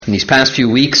In these past few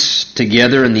weeks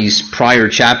together in these prior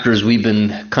chapters, we've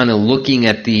been kind of looking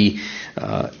at the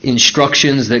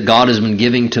instructions that God has been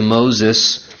giving to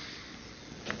Moses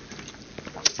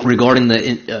regarding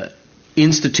the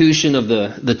institution of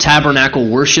the tabernacle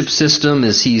worship system,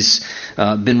 as he's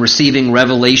been receiving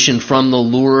revelation from the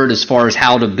Lord as far as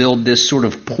how to build this sort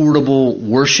of portable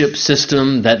worship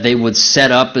system that they would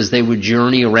set up as they would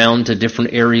journey around to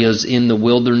different areas in the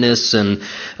wilderness. And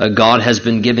God has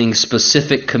been giving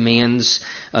specific commands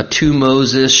to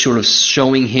Moses, sort of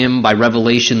showing him by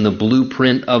revelation the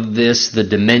blueprint of this, the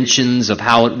dimensions of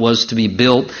how it was to be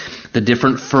built, the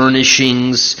different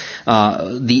furnishings,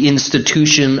 the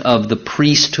institution of the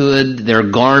priesthood, their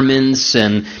garments,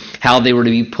 and how they were to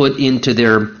be put into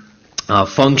their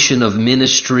function of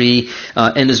ministry.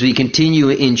 And as we continue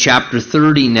in chapter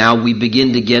 30 now, we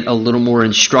begin to get a little more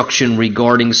instruction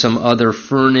regarding some other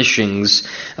furnishings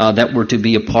that were to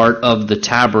be a part of the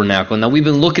tabernacle. Now, we've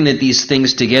been looking at these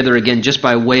things together again just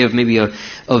by way of maybe a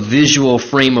visual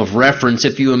frame of reference.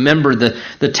 If you remember,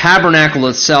 the tabernacle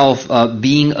itself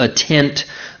being a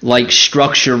tent-like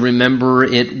structure, remember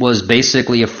it was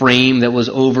basically a frame that was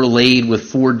overlaid with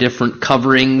 4 different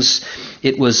coverings.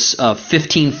 It was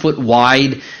 15 foot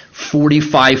wide,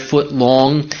 45 foot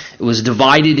long. It was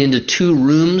divided into 2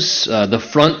 rooms, the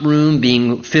front room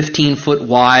being 15 foot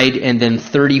wide and then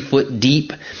 30 foot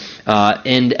deep.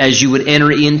 And as you would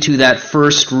enter into that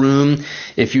first room,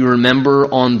 if you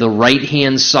remember, on the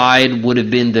right-hand side would have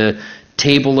been the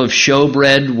table of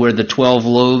showbread, where the 12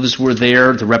 loaves were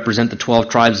there to represent the 12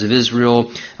 tribes of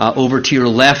Israel. Over to your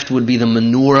left would be the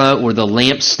menorah, or the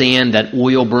lampstand, that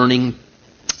oil-burning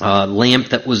lamp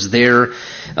that was there.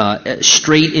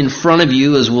 Straight in front of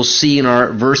you, as we'll see in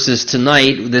our verses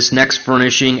tonight, this next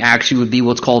furnishing actually would be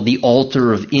what's called the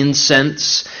altar of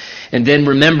incense. And then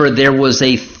remember, there was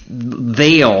a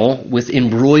veil with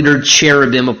embroidered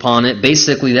cherubim upon it,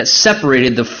 basically that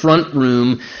separated the front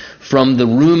room from the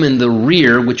room in the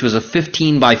rear, which was a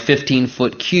 15 by 15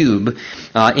 foot cube.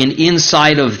 And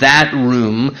inside of that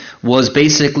room was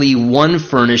basically one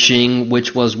furnishing,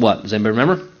 which was what? Does anybody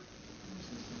remember?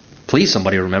 Please,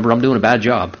 somebody remember. I'm doing a bad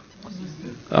job.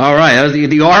 All right.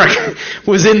 The ark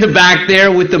was in the back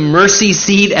there with the mercy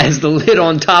seat as the lid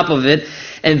on top of it.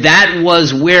 And that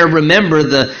was where, remember,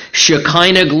 the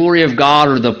Shekinah glory of God,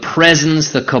 or the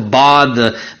presence, the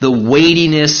kabod, the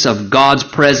weightiness of God's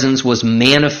presence was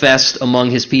manifest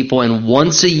among His people. And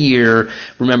once a year,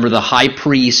 remember, the high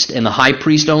priest, and the high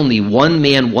priest only, one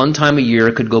man, one time a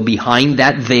year, could go behind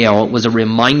that veil. It was a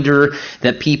reminder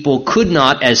that people could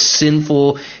not, as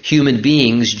sinful human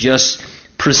beings, just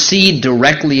proceed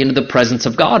directly into the presence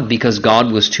of God, because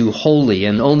God was too holy.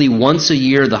 And only once a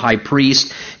year the high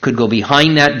priest could go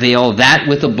behind that veil, that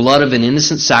with the blood of an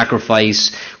innocent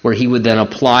sacrifice, where he would then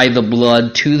apply the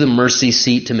blood to the mercy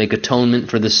seat to make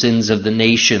atonement for the sins of the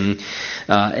nation.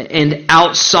 And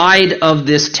outside of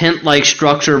this tent-like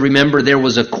structure, remember, there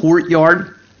was a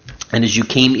courtyard. And as you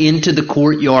came into the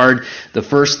courtyard, the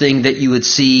first thing that you would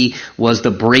see was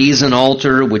the brazen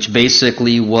altar, which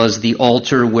basically was the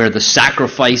altar where the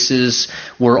sacrifices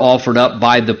were offered up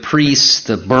by the priests,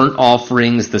 the burnt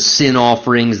offerings, the sin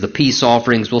offerings, the peace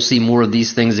offerings. We'll see more of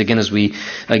these things again as we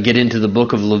get into the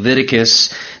book of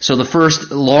Leviticus. So the first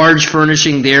large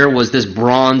furnishing there was this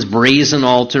bronze brazen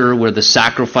altar where the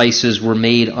sacrifices were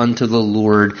made unto the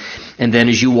Lord. And then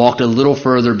as you walked a little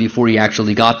further before you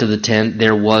actually got to the tent,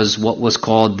 there was what was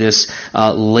called this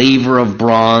laver of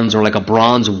bronze, or like a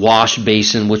bronze wash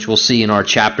basin, which we'll see in our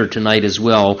chapter tonight as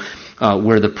well,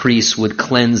 where the priests would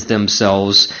cleanse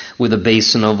themselves with a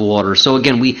basin of water. So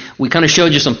again, we kind of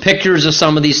showed you some pictures of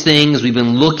some of these things. We've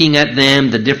been looking at them,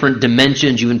 the different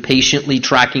dimensions. You've been patiently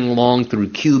tracking along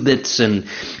through cubits and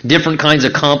different kinds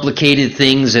of complicated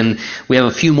things. And we have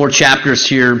a few more chapters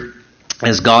here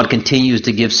as God continues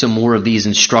to give some more of these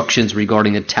instructions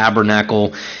regarding the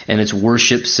tabernacle and its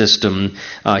worship system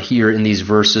here in these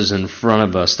verses in front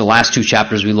of us. The last 2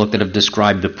 chapters we looked at have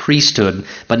described the priesthood,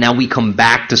 but now we come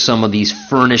back to some of these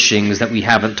furnishings that we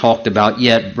haven't talked about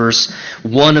yet. Verse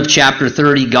 1 of chapter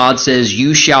 30, God says,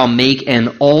 "You shall make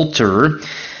an altar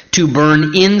to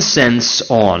burn incense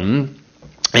on,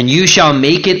 and you shall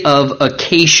make it of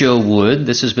acacia wood."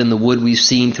 This has been the wood we've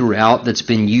seen throughout that's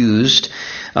been used,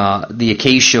 the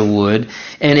acacia wood.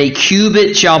 "And a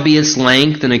cubit shall be its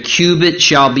length, and a cubit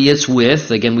shall be its width."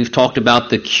 Again, we've talked about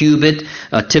the cubit.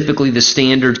 Typically the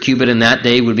standard cubit in that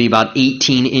day would be about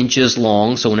 18 inches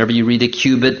long. So whenever you read a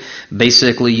cubit,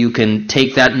 basically you can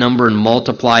take that number and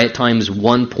multiply it times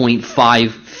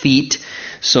 1.5 feet.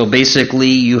 So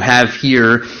basically you have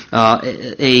here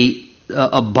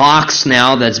a box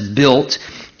now that's built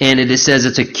and it says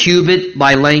it's a cubit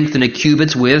by length and a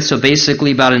cubit's width, so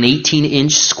basically about an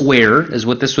 18-inch square is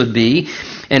what this would be.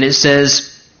 And it says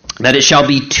that it shall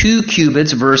be 2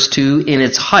 cubits, verse 2, in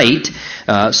its height,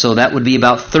 so that would be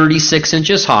about 36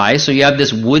 inches high. So you have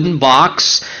this wooden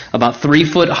box about 3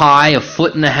 foot high,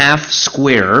 1.5 foot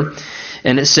square.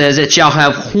 And it says it shall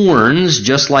have horns,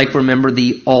 just like, remember,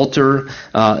 the altar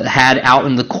had out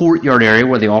in the courtyard area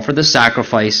where they offered the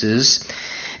sacrifices.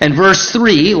 And verse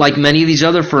 3, like many of these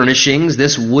other furnishings,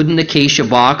 this wooden acacia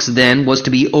box then was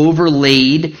to be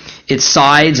overlaid, its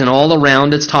sides and all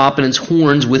around its top and its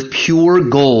horns, with pure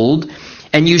gold.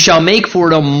 And you shall make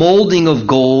for it a molding of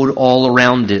gold all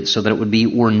around it, so that it would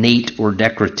be ornate or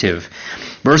decorative.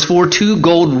 Verse 4, 2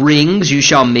 gold rings you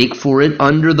shall make for it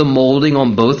under the molding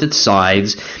on both its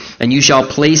sides, and you shall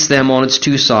place them on its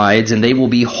 2 sides, and they will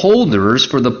be holders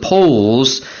for the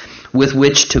poles with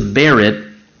which to bear it.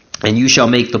 And you shall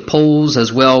make the poles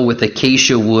as well with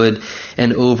acacia wood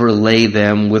and overlay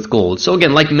them with gold. So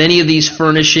again, like many of these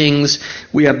furnishings,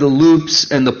 we have the loops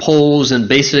and the poles, and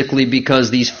basically because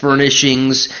these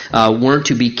furnishings weren't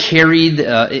to be carried,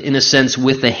 in a sense,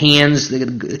 with the hands,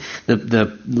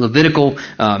 the Levitical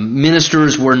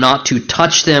ministers were not to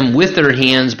touch them with their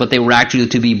hands, but they were actually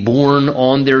to be borne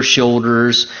on their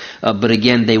shoulders. But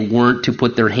again, they weren't to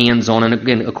put their hands on. And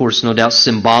again, of course, no doubt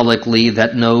symbolically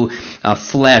that no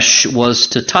flesh was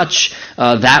to touch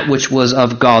that which was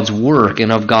of God's work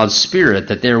and of God's Spirit,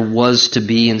 that there was to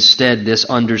be instead this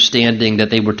understanding that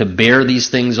they were to bear these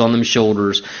things on them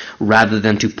shoulders rather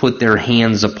than to put their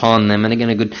hands upon them. And again,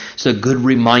 it's a good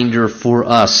reminder for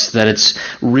us that it's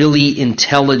really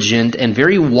intelligent and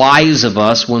very wise of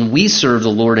us when we serve the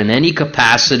Lord in any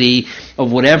capacity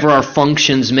of whatever our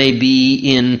functions may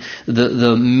be in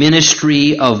the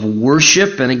ministry of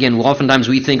worship. And again, oftentimes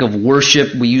we think of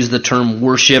worship, we use the term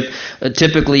worship.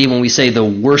 Typically when we say the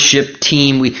worship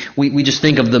team, we just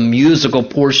think of the musical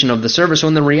portion of the service,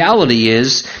 when the reality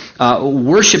is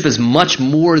worship is much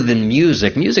more than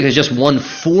music. Music is just one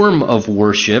form of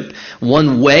worship,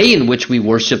 one way in which we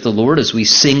worship the Lord as we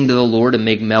sing to the Lord and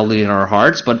make melody in our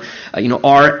hearts. But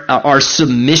our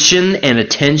submission and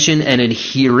attention and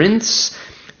adherence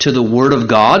to the Word of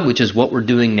God, which is what we're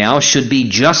doing now, should be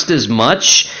just as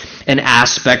much an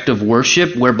aspect of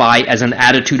worship, whereby as an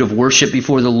attitude of worship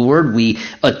before the Lord, we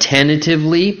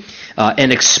attentively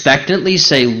and expectantly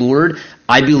say, Lord,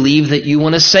 I believe that you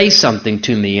want to say something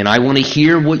to me, and I want to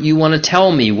hear what you want to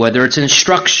tell me, whether it's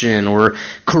instruction or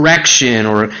correction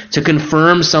or to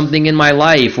confirm something in my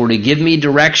life or to give me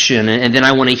direction. And then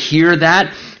I want to hear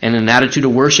that, and in an attitude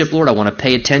of worship, Lord, I want to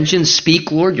pay attention.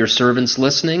 Speak, Lord, your servant's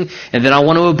listening. And then I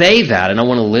want to obey that, and I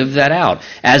want to live that out.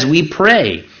 As we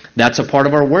pray, that's a part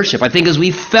of our worship. I think as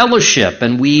we fellowship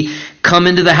and we come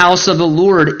into the house of the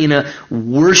Lord in a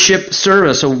worship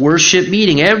service, a worship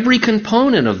meeting, every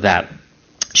component of that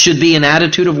should be an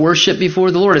attitude of worship before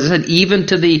the Lord. As I said, even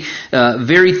to the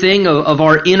very thing of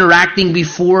our interacting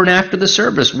before and after the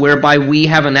service, whereby we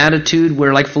have an attitude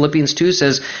where, like Philippians 2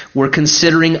 says, we're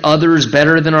considering others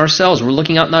better than ourselves. We're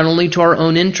looking out not only to our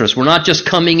own interests. We're not just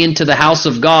coming into the house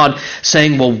of God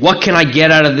saying, well, what can I get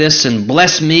out of this, and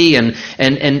bless me,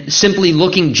 and simply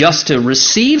looking just to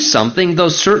receive something, though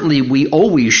certainly we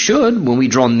always should. When we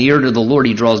draw near to the Lord,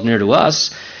 He draws near to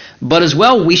us. But as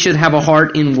well, we should have a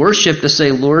heart in worship to say,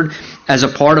 Lord, as a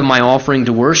part of my offering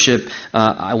to worship,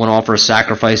 I want to offer a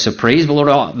sacrifice of praise, but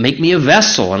Lord, make me a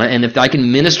vessel. And if I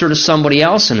can minister to somebody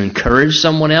else and encourage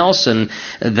someone else, and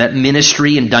that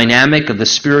ministry and dynamic of the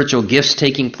spiritual gifts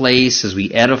taking place as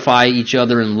we edify each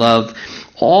other in love,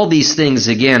 all these things,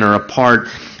 again, are a part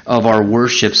of our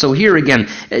worship. So here again,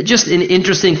 just an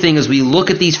interesting thing as we look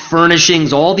at these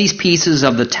furnishings, all these pieces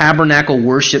of the tabernacle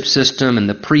worship system and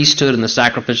the priesthood and the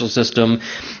sacrificial system.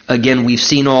 Again, we've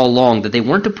seen all along that they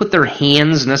weren't to put their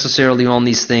hands necessarily on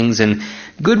these things. And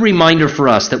good reminder for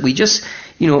us that we just,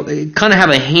 kind of have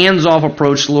a hands-off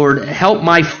approach. Lord, help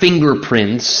my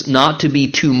fingerprints not to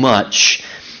be too much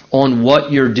on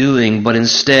what you're doing, but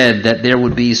instead that there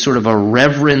would be sort of a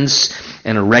reverence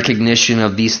and a recognition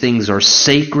of these things are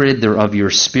sacred, they're of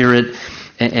your Spirit,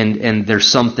 and there's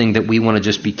something that we want to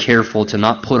just be careful to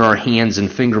not put our hands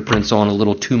and fingerprints on a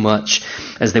little too much,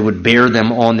 as they would bear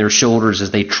them on their shoulders as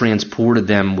they transported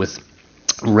them with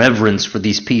reverence for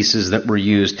these pieces that were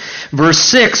used. Verse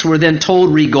 6, we're then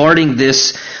told regarding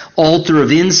this altar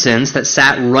of incense that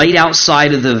sat right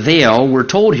outside of the veil, we're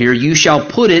told here, you shall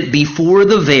put it before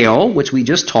the veil, which we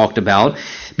just talked about,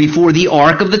 before the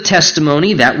ark of the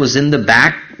testimony, that was in the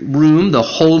back room, the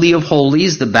Holy of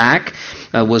Holies. The back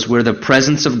was where the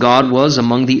presence of God was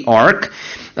among the ark.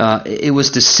 it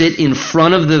was to sit in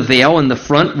front of the veil in the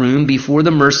front room before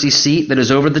the mercy seat that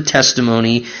is over the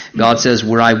testimony, God says,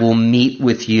 where I will meet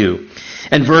with you.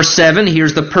 And verse 7,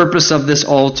 here's the purpose of this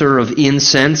altar of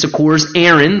incense. Of course,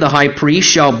 Aaron, the high priest,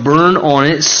 shall burn on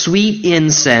it sweet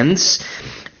incense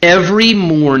every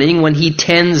morning when he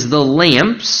tends the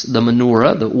lamps, the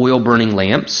menorah, the oil-burning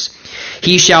lamps.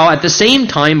 He shall at the same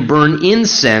time burn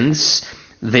incense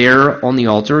there on the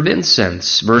altar of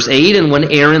incense. Verse 8, and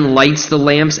when Aaron lights the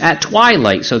lamps at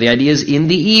twilight, so the idea is in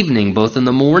the evening, both in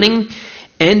the morning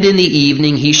and in the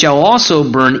evening, he shall also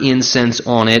burn incense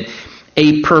on it,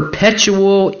 a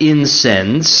perpetual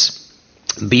incense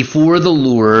before the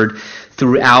Lord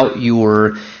throughout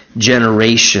your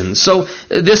generations. So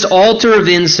this altar of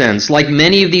incense, like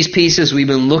many of these pieces we've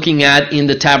been looking at in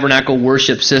the tabernacle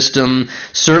worship system,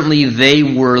 certainly they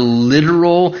were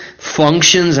literal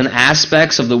functions and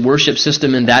aspects of the worship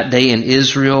system in that day in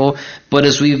Israel. But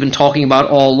as we've been talking about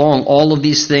all along, all of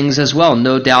these things as well,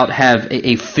 no doubt have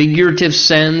a figurative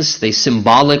sense. They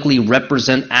symbolically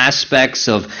represent aspects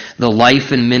of the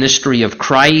life and ministry of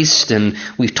Christ, and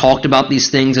we've talked about these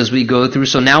things as we go through.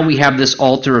 So now we have this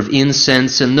altar of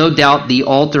incense, and no doubt the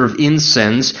altar of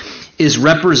incense is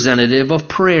representative of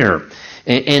prayer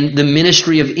and the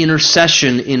ministry of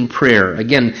intercession in prayer.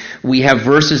 Again, we have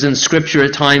verses in Scripture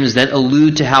at times that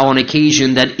allude to how on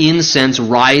occasion that incense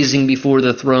rising before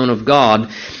the throne of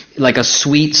God, like a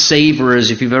sweet savor, as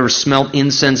if you've ever smelt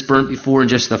incense burnt before and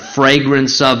just the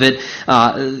fragrance of it.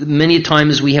 Many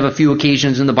times we have a few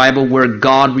occasions in the Bible where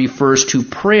God refers to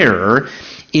prayer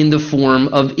in the form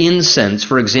of incense.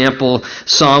 For example,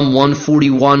 Psalm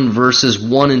 141 verses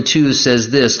 1 and 2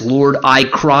 says this, Lord, I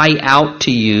cry out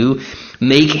to you.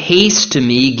 Make haste to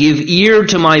me, give ear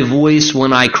to my voice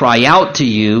when I cry out to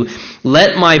you.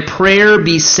 Let my prayer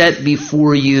be set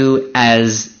before you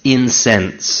as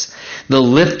incense, the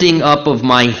lifting up of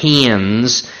my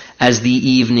hands as the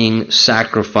evening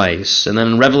sacrifice. And then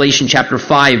in Revelation chapter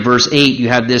 5, verse 8, you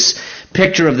have this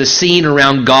picture of the scene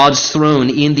around God's throne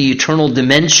in the eternal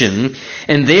dimension.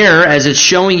 And there, as it's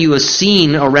showing you a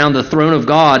scene around the throne of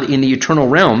God in the eternal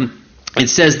realm, it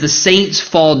says the saints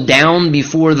fall down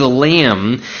before the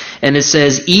Lamb, and it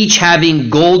says each having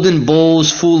golden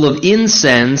bowls full of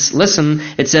incense. Listen,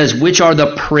 it says, which are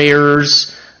the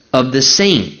prayers of the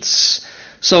saints.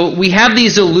 So we have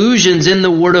these allusions in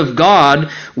the Word of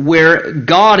God where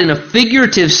God, in a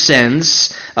figurative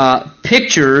sense,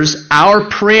 pictures our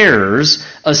prayers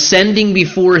ascending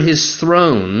before His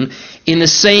throne in the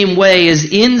same way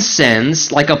as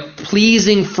incense, like a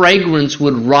pleasing fragrance,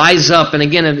 would rise up. And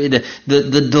again,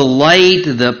 the delight,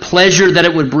 the pleasure that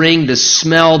it would bring, the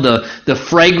smell, the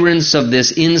fragrance of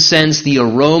this incense, the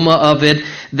aroma of it,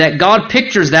 that God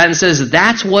pictures that and says,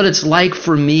 that's what it's like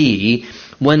for me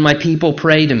when my people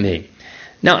pray to me.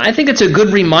 Now, I think it's a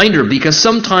good reminder because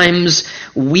sometimes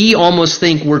we almost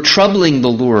think we're troubling the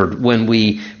Lord when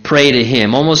we pray to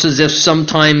Him, almost as if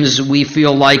sometimes we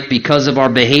feel like because of our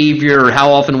behavior or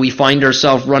how often we find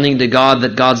ourselves running to God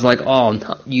that God's like, oh,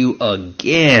 not you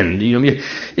again.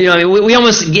 We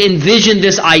almost envision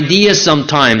this idea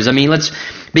sometimes. I mean, let's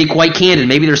be quite candid.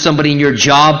 Maybe there's somebody in your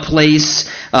job place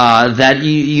that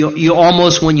you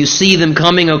almost, when you see them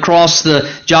coming across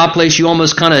the job place, you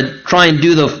almost kind of try and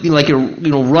do like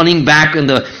you're running back in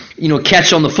the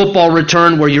catch on the football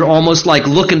return, where you're almost like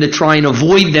looking to try and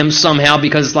avoid them somehow,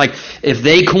 because it's like, if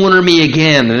they corner me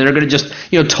again, then they're going to just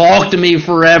talk to me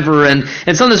forever. And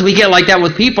sometimes we get like that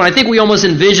with people. I think we almost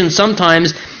envision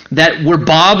sometimes that we're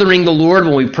bothering the Lord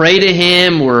when we pray to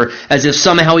Him, or as if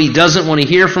somehow He doesn't want to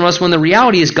hear from us, when the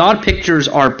reality is God pictures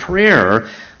our prayer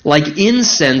like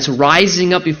incense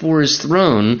rising up before His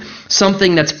throne,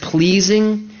 something that's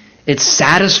pleasing, it's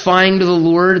satisfying to the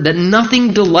Lord, that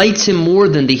nothing delights Him more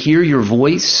than to hear your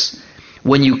voice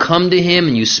when you come to Him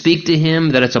and you speak to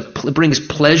Him, that it brings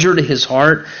pleasure to His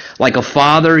heart, like a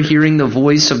father hearing the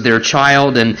voice of their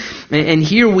child. And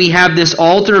here we have this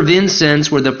altar of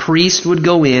incense where the priest would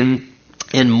go in,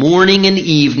 and morning and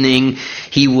evening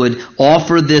he would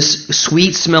offer this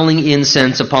sweet-smelling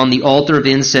incense upon the altar of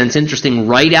incense. Interesting,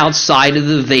 right outside of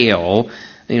the veil.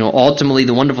 Ultimately,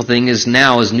 the wonderful thing is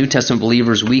now, as New Testament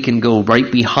believers, we can go right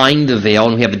behind the veil,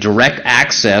 and we have a direct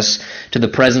access to the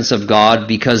presence of God,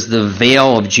 because the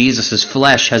veil of Jesus'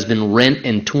 flesh has been rent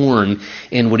and torn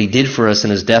in what He did for us in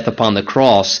His death upon the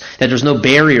cross, that there's no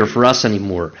barrier for us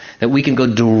anymore, that we can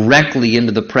go directly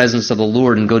into the presence of the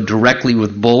Lord and go directly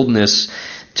with boldness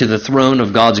to the throne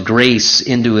of God's grace,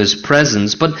 into His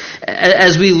presence. But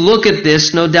as we look at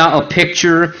this, no doubt a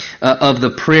picture of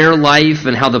the prayer life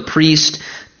and how the priest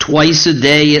twice a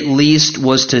day at least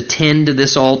was to tend to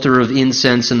this altar of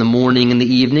incense in the morning and the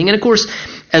evening. And of course,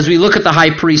 as we look at the high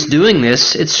priest doing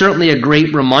this, it's certainly a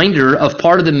great reminder of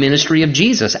part of the ministry of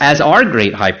Jesus as our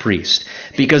great high priest.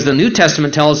 Because the New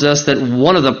Testament tells us that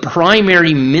one of the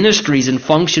primary ministries and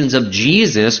functions of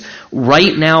Jesus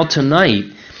right now tonight,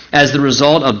 as the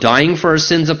result of dying for our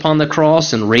sins upon the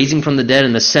cross and raising from the dead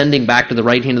and ascending back to the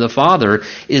right hand of the Father,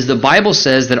 is the Bible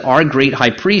says that our great high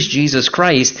priest, Jesus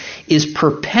Christ, is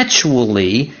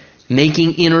perpetually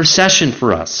making intercession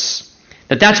for us.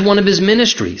 That's one of his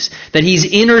ministries. That he's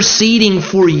interceding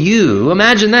for you.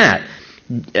 Imagine that.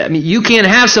 I mean, you can't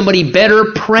have somebody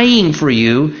better praying for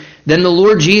you than the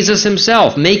Lord Jesus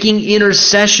himself, making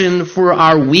intercession for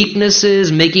our weaknesses,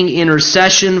 making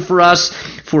intercession for us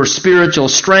for spiritual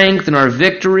strength and our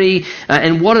victory.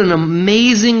 And what an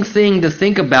amazing thing to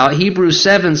think about. Hebrews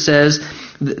 7 says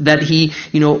that he,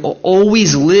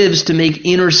 always lives to make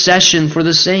intercession for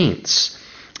the saints.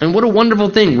 And what a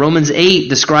wonderful thing. Romans 8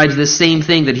 describes this same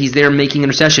thing, that he's there making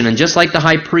intercession. And just like the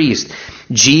high priest,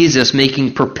 Jesus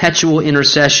making perpetual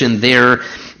intercession there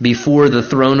before the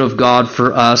throne of God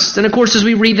for us. And of course, as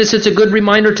we read this, it's a good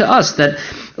reminder to us that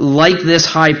like this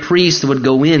high priest would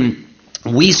go in,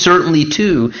 we certainly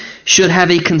too should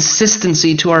have a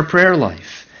consistency to our prayer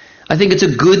life. I think it's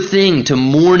a good thing to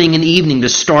morning and evening to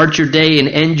start your day and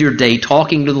end your day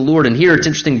talking to the Lord. And here it's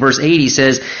interesting, verse 8, he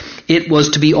says, it was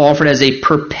to be offered as a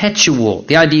perpetual.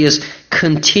 The idea is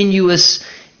continuous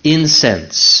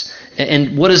incense.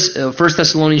 And what does 1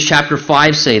 Thessalonians chapter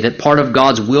 5 say? That part of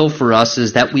God's will for us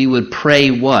is that we would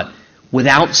pray what?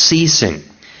 Without ceasing.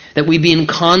 That we be in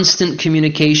constant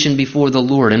communication before the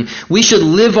Lord. And we should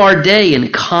live our day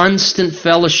in constant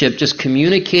fellowship, just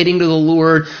communicating to the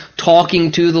Lord,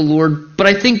 talking to the Lord. But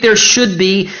I think there should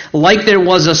be, like there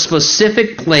was a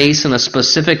specific place and a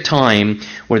specific time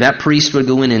where that priest would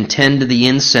go in and tend to the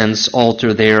incense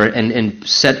altar there and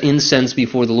set incense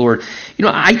before the Lord.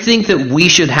 I think that we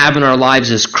should have in our lives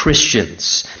as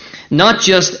Christians not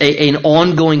just an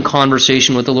ongoing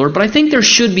conversation with the Lord, but I think there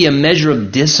should be a measure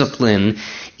of discipline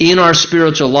in our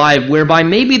spiritual life whereby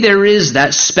maybe there is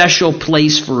that special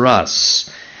place for us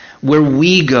where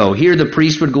we go. Here the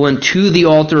priest would go into the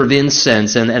altar of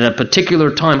incense, and at a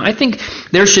particular time, I think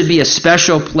there should be a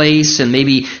special place and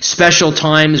maybe special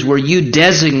times where you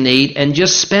designate and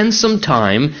just spend some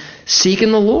time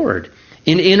seeking the Lord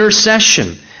in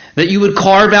intercession. That you would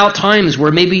carve out times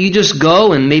where maybe you just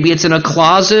go and maybe it's in a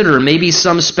closet or maybe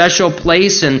some special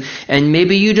place and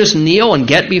maybe you just kneel and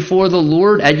get before the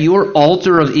Lord at your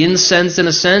altar of incense in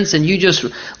a sense, and you just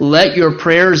let your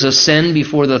prayers ascend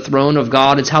before the throne of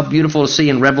God. It's how beautiful to see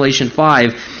in Revelation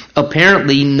 5.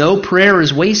 Apparently no prayer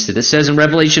is wasted. It says in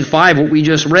Revelation 5, what we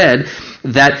just read,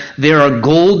 that there are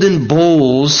golden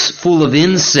bowls full of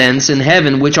incense in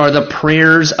heaven, which are the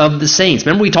prayers of the saints.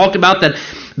 Remember we talked about that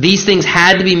these things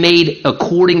had to be made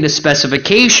according to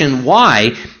specification. Why?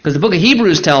 Because the book of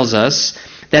Hebrews tells us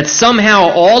that somehow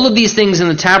all of these things in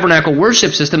the tabernacle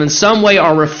worship system in some way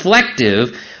are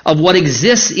reflective of what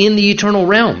exists in the eternal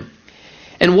realm.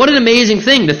 And what an amazing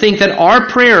thing to think that our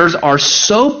prayers are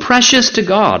so precious to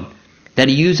God that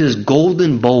He uses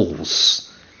golden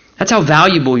bowls. That's how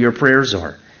valuable your prayers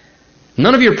are.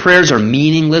 None of your prayers are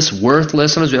meaningless,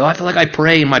 worthless. Sometimes I feel like I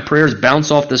pray and my prayers bounce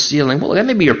off the ceiling. Well, that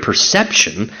may be your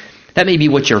perception. That may be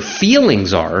what your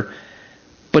feelings are.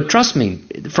 But trust me,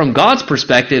 from God's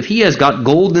perspective, He has got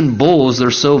golden bowls.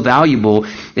 They're so valuable.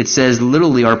 It says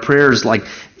literally our prayers like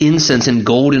incense in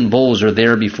golden bowls are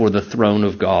there before the throne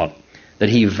of God. That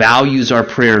He values our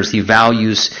prayers. He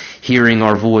values hearing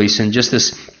our voice. And just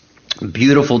this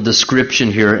beautiful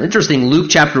description here. Interesting, Luke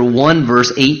chapter 1,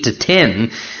 verse 8 to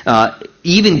 10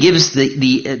 even gives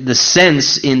the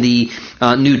sense in the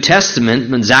New Testament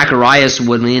when Zacharias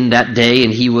went in that day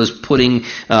and he was putting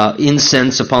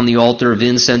incense upon the altar of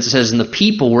incense. It says, and the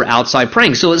people were outside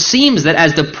praying. So it seems that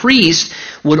as the priest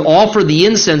would offer the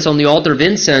incense on the altar of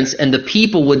incense and the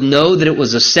people would know that it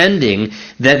was ascending,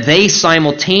 that they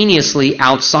simultaneously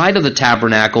outside of the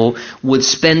tabernacle would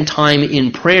spend time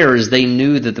in prayer as they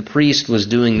knew that the priest was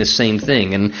doing the same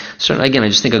thing. And certainly, again, I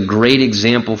just think a great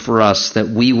example for us that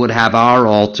we would have our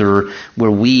altar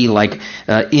where we, like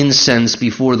incense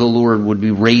before the Lord, would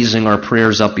be raising our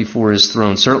prayers up before His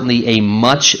throne. Certainly a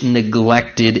much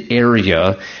neglected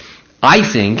area, I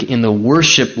think, in the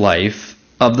worship life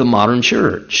of the modern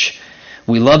church.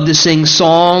 We love to sing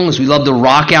songs. We love to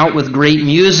rock out with great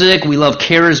music. We love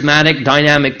charismatic,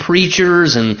 dynamic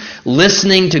preachers and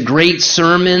listening to great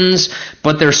sermons.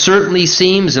 But there certainly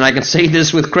seems, and I can say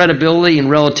this with credibility and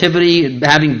relativity,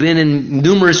 having been in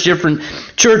numerous different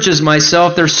churches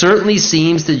myself, there certainly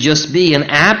seems to just be an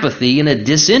apathy and a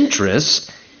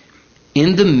disinterest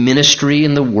in the ministry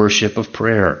and the worship of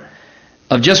prayer.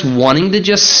 of just wanting to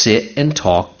just sit and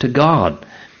talk to God.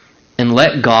 And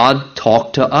let God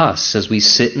talk to us as we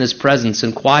sit in His presence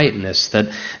in quietness. That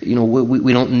we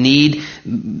don't need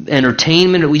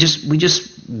entertainment. We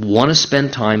just want to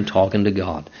spend time talking to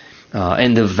God.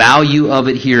 And the value of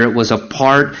it here, it was a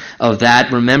part of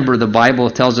that. Remember, the Bible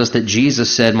tells us that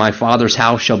Jesus said, "My Father's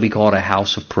house shall be called a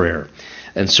house of prayer."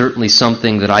 And certainly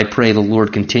something that I pray the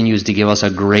Lord continues to give us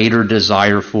a greater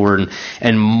desire for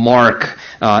and mark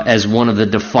as one of the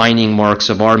defining marks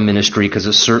of our ministry, because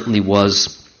it certainly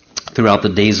was throughout the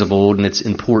days of old, and it's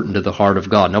important to the heart of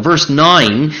God. Now, verse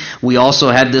 9, we also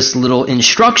have this little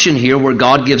instruction here where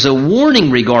God gives a warning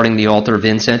regarding the altar of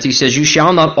incense. He says, "You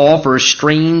shall not offer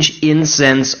strange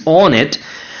incense on it,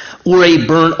 or a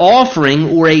burnt offering,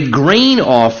 or a grain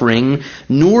offering,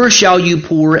 nor shall you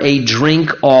pour a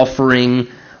drink offering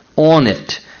on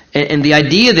it." And the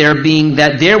idea there being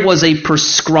that there was a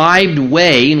prescribed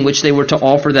way in which they were to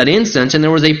offer that incense, and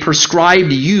there was a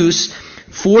prescribed use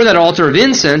for that altar of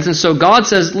incense. And so God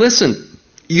says, listen,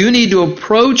 you need to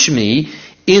approach me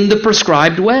in the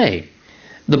prescribed way.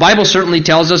 The Bible certainly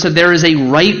tells us that there is a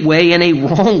right way and a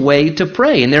wrong way to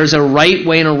pray. And there's a right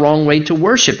way and a wrong way to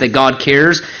worship. That God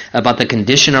cares about the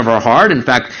condition of our heart. In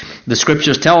fact, the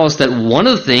Scriptures tell us that one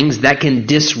of the things that can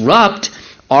disrupt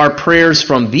our prayers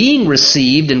from being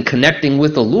received and connecting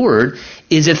with the Lord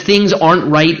is if things aren't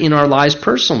right in our lives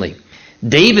personally.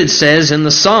 David says in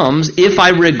the Psalms, "If I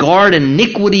regard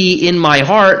iniquity in my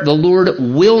heart, the Lord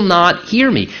will not hear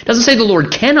me." It doesn't say the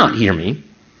Lord cannot hear me.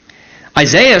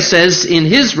 Isaiah says in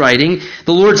his writing,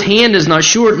 "The Lord's hand is not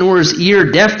short, nor his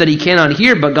ear deaf that he cannot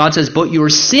hear." But God says, "But your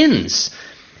sins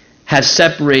have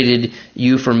separated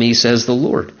you from me, says the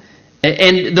Lord."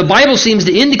 And the Bible seems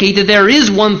to indicate that there is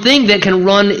one thing that can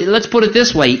run, let's put it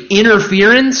this way,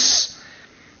 interference.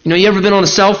 You ever been on a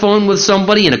cell phone with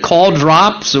somebody and a call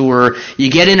drops, or you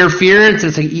get interference?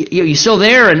 It's like, you still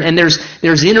there, and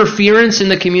there's interference in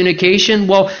the communication.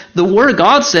 Well, the Word of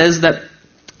God says that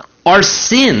our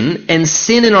sin and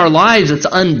sin in our lives that's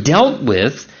undealt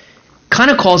with kind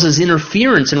of causes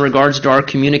interference in regards to our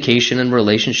communication and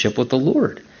relationship with the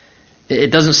Lord.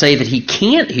 It doesn't say that He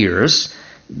can't hear us.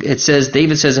 It says,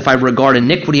 David says, "If I regard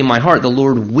iniquity in my heart, the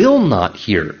Lord will not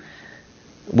hear."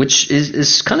 Which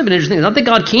is kind of an interesting thing. Not that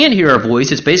God can't hear our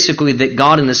voice. It's basically that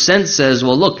God, in a sense, says,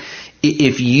 well, look,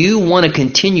 if you want to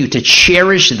continue to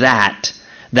cherish that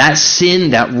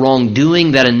sin, that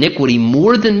wrongdoing, that iniquity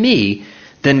more than me,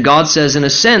 then God says, in a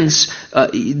sense,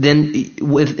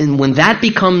 when that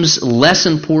becomes less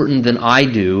important than I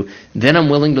do, then I'm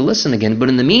willing to listen again. But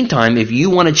in the meantime, if you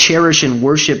want to cherish and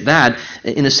worship that,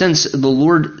 in a sense, the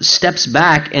Lord steps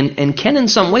back and can in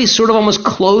some ways sort of almost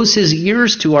close His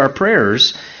ears to our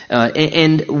prayers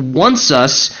and wants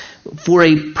us for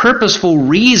a purposeful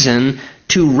reason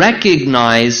to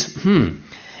recognize,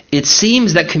 it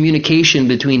seems that communication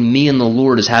between me and the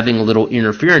Lord is having a little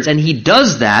interference. And He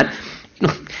does that.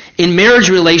 In marriage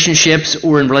relationships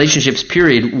or in relationships,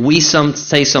 period, we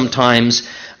say sometimes,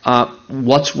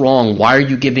 what's wrong? Why are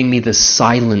you giving me the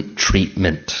silent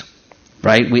treatment?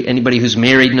 Right? Anybody who's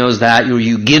married knows that. Or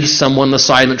you give someone the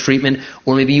silent treatment,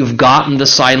 or maybe you've gotten the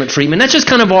silent treatment. That's just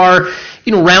kind of our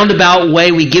roundabout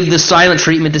way. We give the silent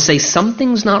treatment to say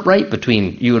something's not right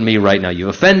between you and me right now. You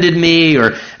offended me,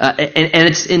 and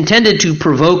it's intended to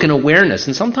provoke an awareness.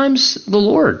 And sometimes the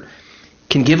Lord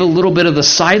can give a little bit of the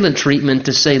silent treatment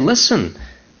to say, listen,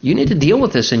 you need to deal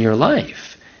with this in your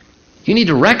life. You need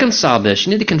to reconcile this.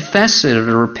 You need to confess it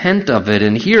or repent of it.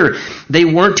 And here, they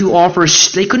weren't to offer,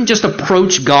 they couldn't just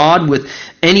approach God with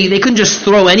they couldn't just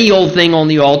throw any old thing on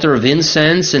the altar of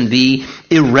incense and be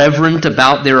irreverent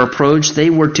about their approach. They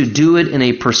were to do it in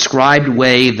a prescribed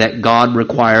way that God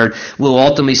required. We'll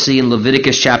ultimately see in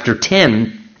Leviticus chapter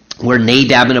 10, where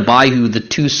Nadab and Abihu, the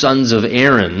two sons of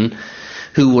Aaron,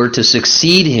 who were to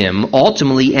succeed him,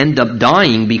 ultimately end up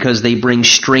dying because they bring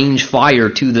strange fire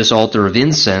to this altar of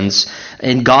incense,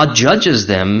 and God judges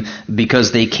them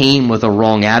because they came with a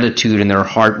wrong attitude and their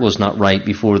heart was not right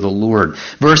before the Lord.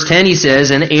 Verse 10, he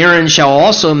says, "And Aaron shall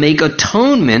also make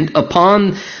atonement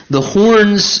upon the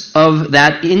horns of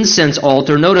that incense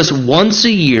altar." Notice, once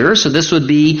a year, so this would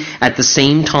be at the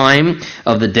same time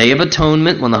of the Day of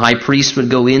Atonement, when the high priest would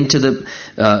go into the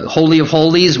Holy of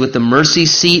Holies with the mercy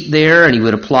seat there, and he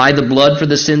would apply the blood for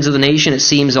the sins of the nation. It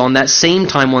seems on that same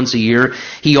time once a year,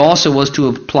 he also was to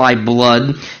apply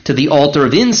blood to the altar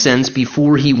of incense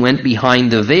before he went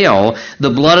behind the veil. The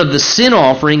blood of the sin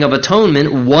offering of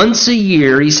atonement, once a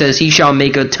year, he says, he shall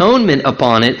make atonement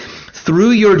upon it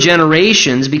through your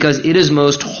generations, because it is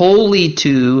most holy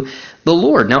to the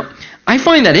Lord. Now, I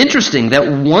find that interesting that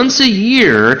once a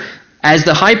year, as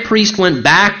the high priest went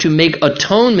back to make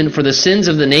atonement for the sins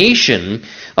of the nation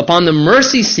upon the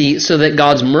mercy seat so that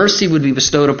God's mercy would be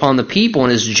bestowed upon the people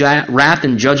and his wrath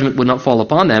and judgment would not fall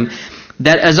upon them,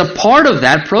 that as a part of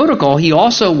that protocol, he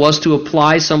also was to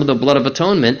apply some of the blood of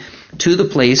atonement to the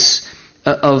place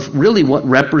of really what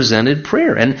represented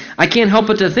prayer. And I can't help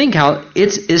but to think how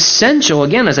it's essential,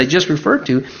 again, as I just referred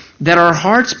to, that our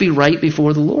hearts be right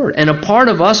before the Lord. And a part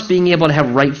of us being able to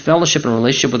have right fellowship and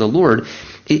relationship with the Lord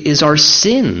is our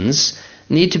sins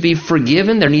need to be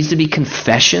forgiven. There needs to be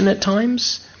confession at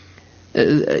times.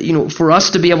 For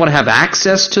us to be able to have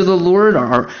access to the Lord,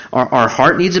 our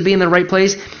heart needs to be in the right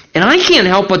place. And I can't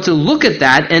help but to look at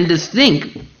that and to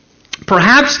think,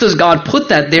 perhaps does God put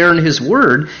that there in his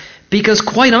word? Because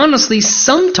quite honestly,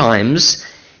 sometimes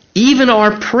even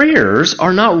our prayers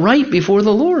are not right before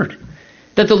the Lord.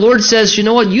 That the Lord says, you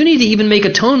know what, you need to even make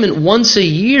atonement once a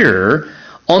year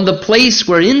on the place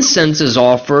where incense is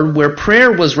offered, where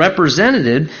prayer was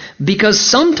represented, because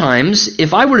sometimes,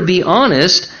 if I were to be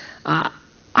honest,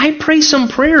 I pray some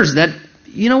prayers that,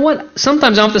 you know what,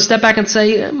 sometimes I'll have to step back and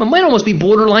say, it might almost be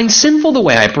borderline sinful the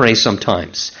way I pray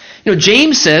sometimes.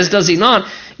 James says, does he not,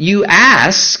 you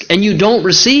ask and you don't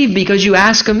receive because you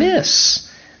ask amiss.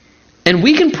 And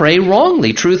we can pray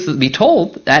wrongly. Truth be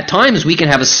told, at times we can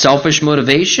have a selfish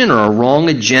motivation or a wrong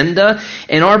agenda,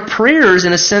 and our prayers,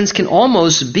 in a sense, can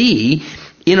almost be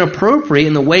inappropriate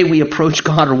in the way we approach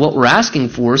God or what we're asking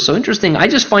for. So interesting. I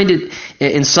just find it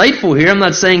insightful here. I'm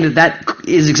not saying that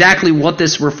is exactly what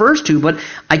this refers to, but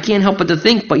I can't help but to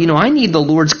think, I need the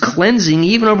Lord's cleansing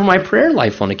even over my prayer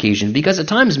life on occasion, because at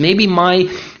times maybe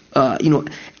my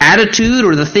attitude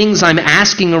or the things I'm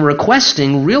asking or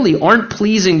requesting really aren't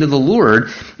pleasing to the Lord.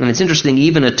 And it's interesting,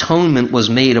 even atonement was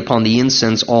made upon the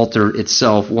incense altar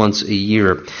itself once a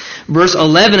year. Verse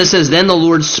 11, it says, Then the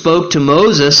Lord spoke to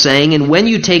Moses, saying, And when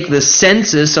you take the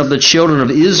census of the children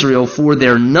of Israel for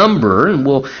their number, and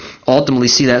we'll ultimately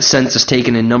see that census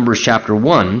taken in Numbers chapter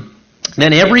 1,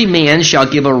 then every man shall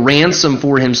give a ransom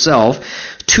for himself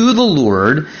to the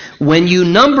Lord when you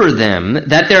number them,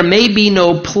 that there may be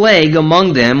no plague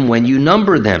among them when you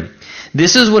number them.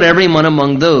 This is what every one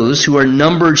among those who are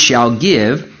numbered shall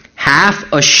give,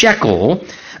 half a shekel,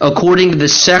 according to the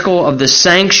shekel of the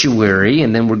sanctuary,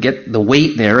 and then we'll get the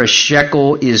weight there. A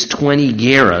shekel is 20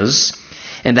 gerahs,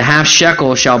 and the half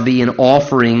shekel shall be an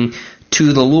offering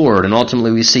to the Lord. And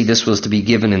ultimately we see this was to be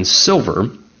given in silver.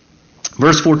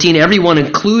 Verse 14, everyone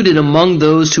included among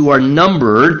those who are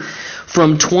numbered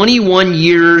from 21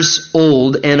 years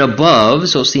old and above,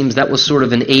 so it seems that was sort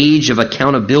of an age of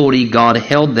accountability God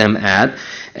held them at,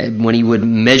 when he would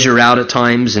measure out at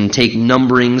times and take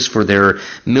numberings for their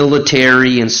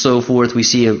military and so forth. We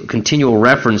see a continual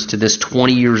reference to this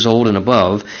 20 years old and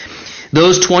above.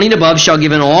 Those 20 and above shall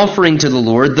give an offering to the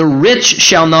Lord. The rich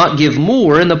shall not give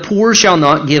more, and the poor shall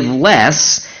not give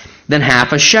less than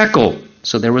half a shekel.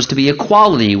 So there was to be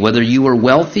equality, whether you were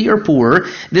wealthy or poor.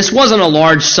 This wasn't a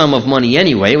large sum of money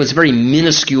anyway. It was a very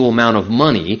minuscule amount of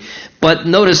money. But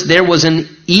notice there was an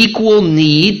equal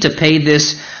need to pay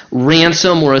this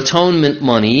ransom or atonement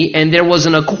money, and there was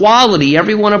an equality.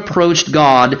 Everyone approached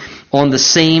God on the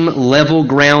same level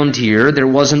ground here. There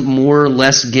wasn't more or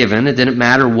less given. It didn't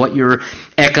matter what your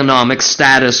economic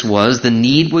status was. The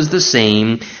need was the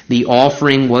same. The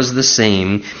offering was the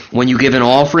same. When you give an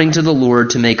offering to the Lord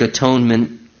to make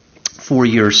atonement for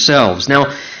yourselves.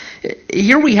 Now,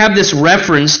 here we have this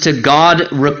reference to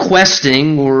God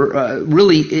requesting or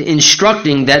really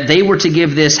instructing that they were to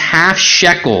give this half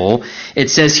shekel. It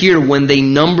says here when they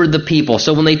numbered the people.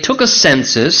 So when they took a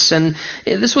census, and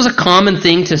this was a common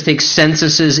thing to take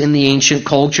censuses in the ancient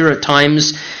culture. At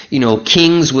times,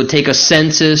 kings would take a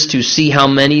census to see how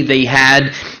many they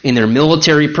had in their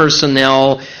military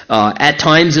personnel. At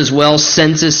times as well,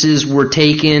 censuses were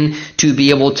taken to be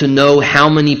able to know how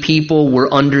many people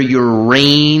were under your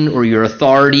reign or your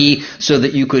authority, so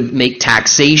that you could make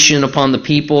taxation upon the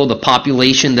people, the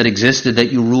population that existed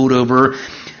that you ruled over.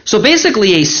 So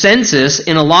basically a census,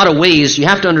 in a lot of ways, you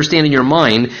have to understand in your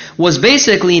mind, was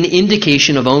basically an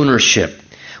indication of ownership.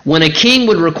 When a king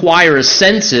would require a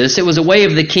census, it was a way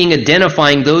of the king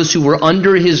identifying those who were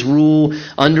under his rule,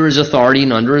 under his authority,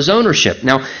 and under his ownership.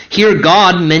 Now, here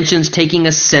God mentions taking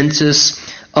a census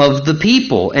of the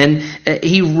people, and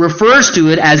he refers to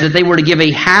it as that they were to give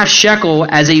a half shekel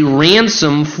as a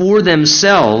ransom for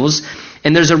themselves.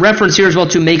 And there's a reference here as well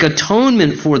to make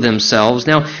atonement for themselves.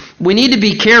 Now, we need to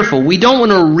be careful. We don't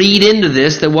want to read into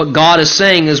this that what God is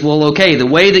saying is, well, okay, the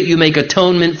way that you make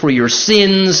atonement for your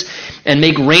sins and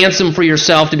make ransom for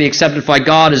yourself to be accepted by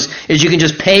God is you can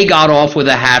just pay God off with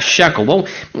a half shekel.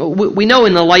 Well, we know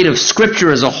in the light of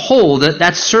Scripture as a whole that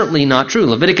that's certainly not true.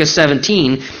 Leviticus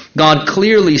 17, God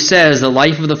clearly says the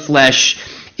life of the flesh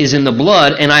is in the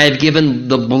blood, and I have given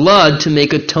the blood to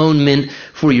make atonement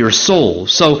for your soul.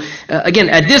 So, again,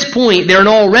 at this point, they're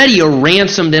already a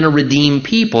ransomed and a redeemed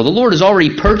people. The Lord has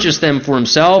already purchased them for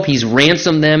himself. He's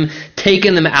ransomed them,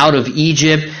 taken them out of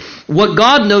Egypt. What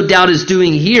God, no doubt, is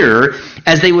doing here,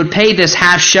 as they would pay this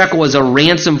half shekel as a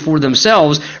ransom for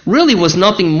themselves, really was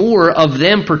nothing more of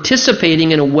them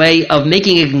participating in a way of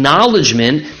making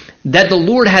acknowledgement that the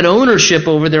Lord had ownership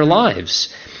over their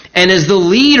lives. And as the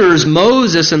leaders,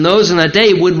 Moses and those in that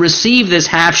day, would receive this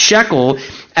half shekel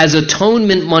as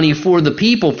atonement money for the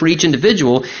people, for each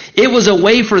individual, it was a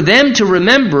way for them to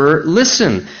remember,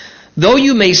 listen, though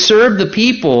you may serve the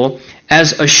people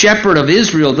as a shepherd of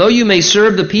Israel, though you may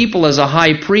serve the people as a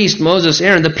high priest, Moses,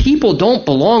 Aaron, the people don't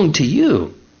belong to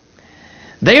you.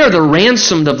 They are the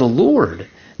ransomed of the Lord.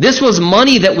 This was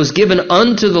money that was given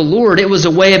unto the Lord. It was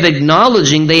a way of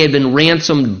acknowledging they had been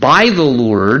ransomed by the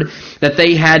Lord, that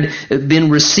they had been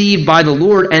received by the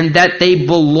Lord, and that they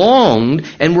belonged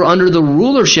and were under the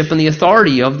rulership and the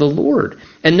authority of the Lord.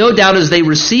 And no doubt as they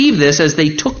received this, as they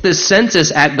took this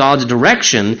census at God's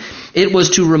direction, it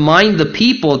was to remind the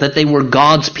people that they were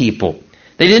God's people.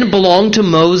 They didn't belong to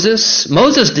Moses.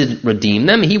 Moses didn't redeem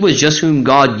them. He was just whom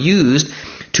God used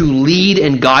to lead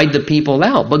and guide the people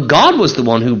out. But God was the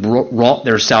one who wrought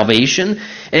their salvation,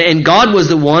 and God was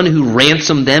the one who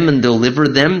ransomed them and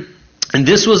delivered them. And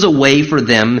this was a way for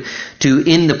them to,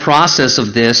 in the process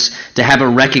of this, to have a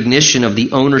recognition of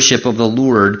the ownership of the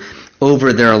Lord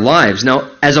over their lives.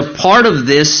 Now, as a part of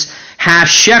this half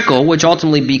shekel, which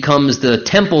ultimately becomes the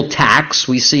temple tax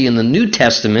we see in the New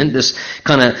Testament, this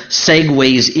kind of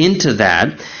segues into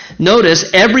that.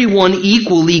 Notice, everyone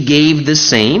equally gave the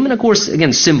same. And of course,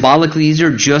 again, symbolically, these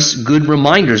are just good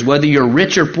reminders. Whether you're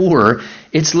rich or poor,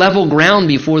 it's level ground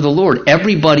before the Lord.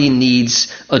 Everybody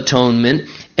needs atonement.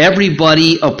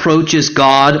 Everybody approaches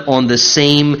God on the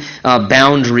same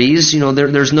boundaries.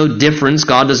 There's no difference.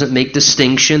 God doesn't make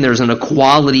distinction. There's an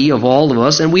equality of all of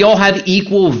us. And we all have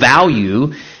equal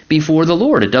value before the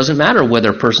Lord. It doesn't matter whether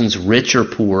a person's rich or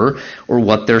poor or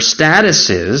what their status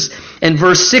is. And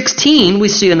verse 16, we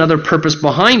see another purpose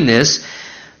behind this.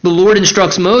 The Lord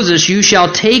instructs Moses, you shall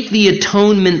take the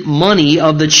atonement money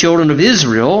of the children of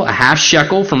Israel, a half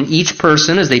shekel from each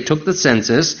person as they took the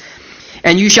census,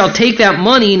 and you shall take that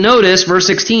money, notice, verse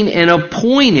 16, and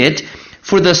appoint it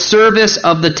for the service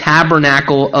of the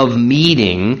tabernacle of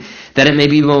meeting, that it may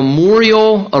be a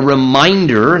memorial, a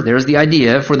reminder, there's the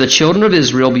idea, for the children of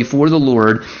Israel before the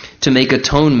Lord to make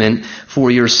atonement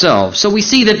for yourselves. So we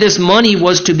see that this money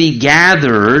was to be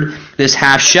gathered, this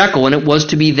half shekel, and it was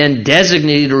to be then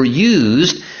designated or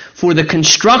used for the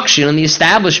construction and the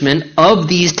establishment of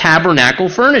these tabernacle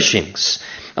furnishings.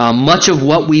 Much of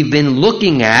what we've been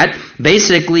looking at,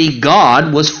 basically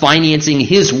God was financing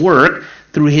his work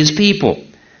through his people.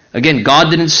 Again, God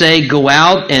didn't say go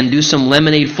out and do some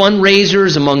lemonade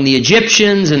fundraisers among the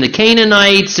Egyptians and the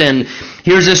Canaanites and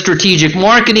here's a strategic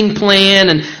marketing plan.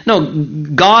 And no,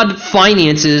 God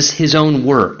finances his own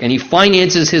work, and he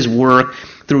finances his work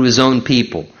through his own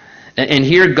people. And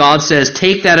here God says,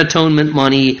 take that atonement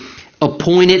money,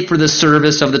 appoint it for the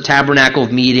service of the tabernacle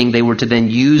of meeting. They were to then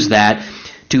use that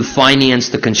to finance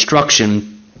the construction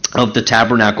of the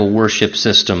tabernacle worship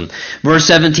system. Verse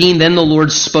 17, then the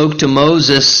Lord spoke to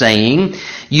Moses, saying,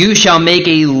 you shall make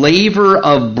a laver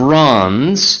of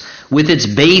bronze, with its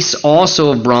base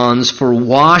also of bronze for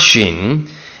washing.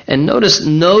 And notice,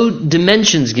 no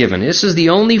dimensions given. This is the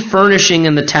only furnishing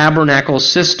in the tabernacle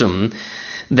system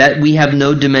that we have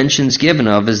no dimensions given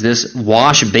of, is this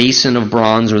wash basin of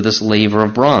bronze or this laver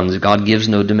of bronze. God gives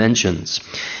no dimensions.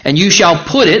 And you shall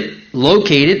put it,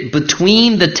 locate it,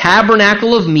 between the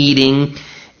tabernacle of meeting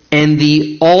and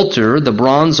the altar, the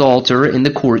bronze altar in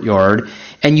the courtyard,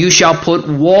 and you shall put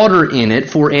water in it,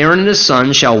 for Aaron and his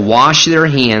sons shall wash their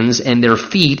hands and their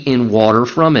feet in water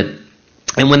from it.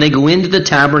 And when they go into the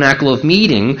tabernacle of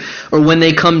meeting, or when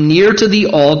they come near to the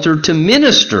altar to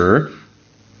minister,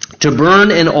 to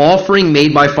burn an offering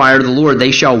made by fire to the Lord,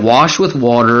 they shall wash with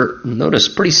water. Notice,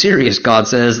 pretty serious, God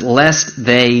says, lest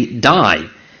they die.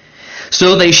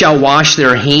 So they shall wash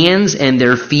their hands and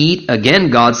their feet. Again,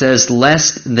 God says,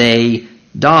 lest they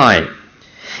die.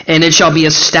 And it shall be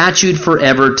a statute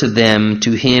forever to them,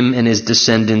 to him and his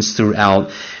descendants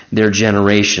throughout their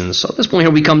generations. So at this point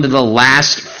here we come to the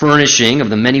last furnishing of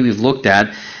the many we've looked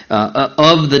at,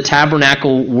 of the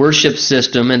tabernacle worship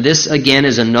system. And this, again,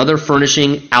 is another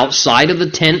furnishing outside of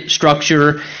the tent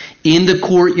structure in the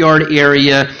courtyard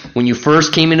area. When you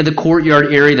first came into the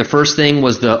courtyard area, the first thing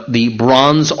was the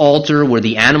bronze altar where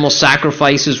the animal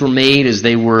sacrifices were made as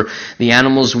the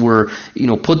animals were,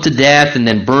 put to death and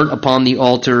then burnt upon the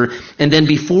altar. And then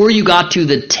before you got to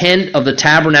the tent of the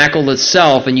tabernacle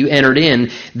itself and you entered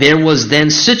in, there was then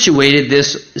situated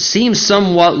this seems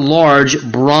somewhat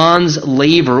large bronze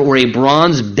laver or a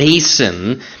bronze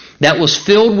basin that was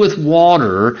filled with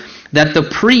water that the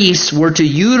priests were to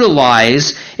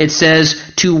utilize, it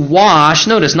says, to wash,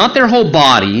 notice, not their whole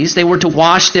bodies, they were to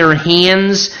wash their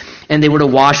hands and they were to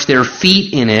wash their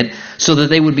feet in it so that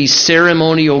they would be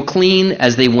ceremonial clean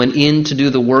as they went in to do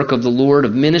the work of the Lord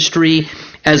of ministry,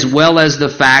 as well as the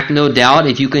fact, no doubt,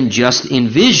 if you can just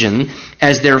envision,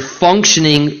 as they're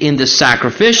functioning in the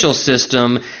sacrificial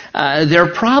system,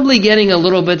 they're probably getting a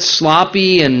little bit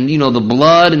sloppy and, the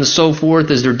blood and so forth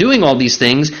as they're doing all these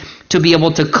things, to be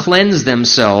able to cleanse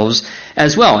themselves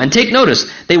as well. And take notice,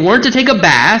 they weren't to take a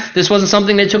bath. This wasn't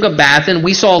something they took a bath in.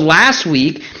 We saw last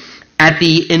week at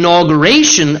the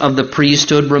inauguration of the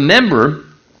priesthood, remember,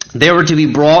 they were to be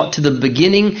brought to the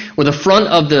beginning or the front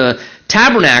of the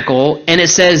tabernacle, and it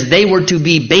says they were to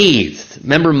be bathed.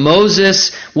 Remember,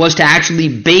 Moses was to actually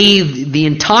bathe the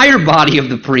entire body of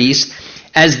the priest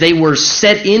as they were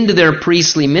set into their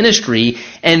priestly ministry,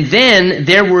 and then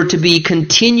there were to be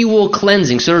continual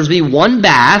cleansing. So there was to be one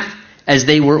bath as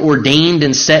they were ordained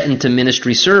and set into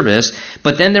ministry service,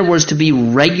 but then there was to be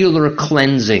regular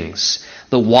cleansings,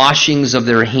 the washings of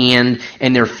their hand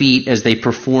and their feet as they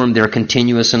performed their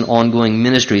continuous and ongoing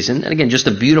ministries. And again, just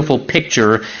a beautiful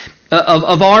picture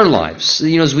of our lives.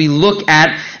 As we look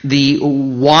at the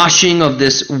washing of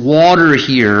this water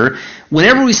here,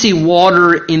 whenever we see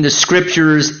water in the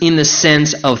Scriptures in the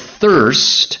sense of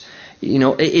thirst,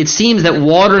 it seems that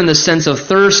water in the sense of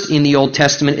thirst in the Old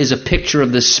Testament is a picture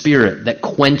of the Spirit that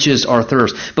quenches our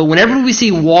thirst. But whenever we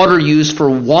see water used for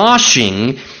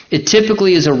washing, it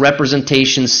typically is a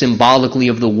representation symbolically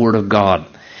of the Word of God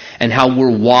and how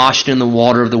we're washed in the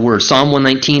water of the Word. Psalm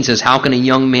 119 says, how can a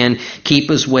young man keep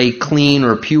his way clean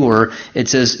or pure? It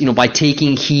says, by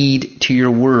taking heed to your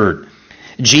Word.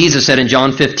 Jesus said in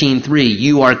John 15:3,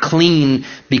 you are clean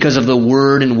because of the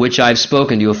word in which I've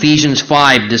spoken to you. Ephesians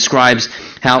 5 describes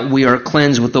how we are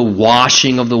cleansed with the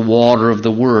washing of the water of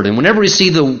the word. And whenever we see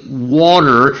the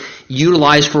water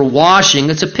utilized for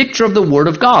washing, it's a picture of the Word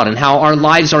of God and how our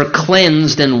lives are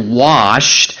cleansed and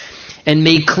washed and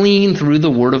made clean through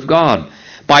the Word of God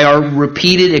by our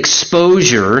repeated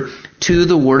exposure to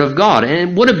the Word of God.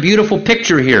 And what a beautiful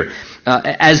picture here.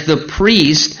 As the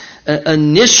priest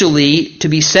initially, to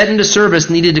be set into service,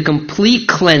 needed a complete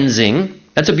cleansing.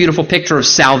 That's a beautiful picture of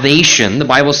salvation. The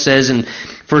Bible says in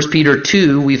 1 Peter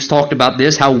 2, we've talked about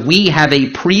this, how we have a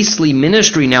priestly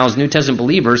ministry now as New Testament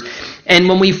believers. And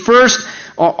when we first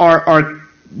are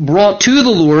brought to the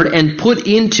Lord and put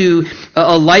into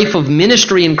a life of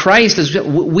ministry in Christ,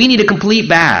 we need a complete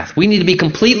bath. We need to be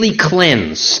completely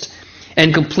cleansed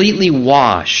and completely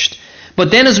washed. But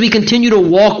then as we continue to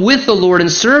walk with the Lord and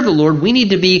serve the Lord, we need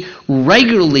to be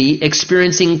regularly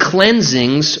experiencing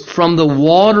cleansings from the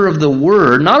water of the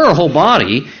Word, not our whole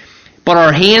body, but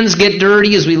our hands get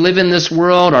dirty as we live in this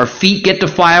world, our feet get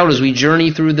defiled as we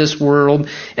journey through this world,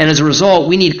 and as a result,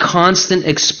 we need constant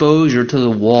exposure to the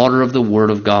water of the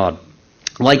Word of God.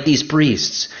 Like these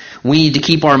priests, we need to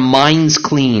keep our minds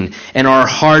clean and our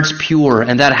hearts pure,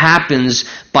 and that happens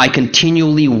by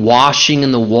continually washing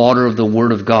in the water of the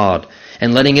Word of God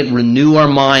and letting it renew our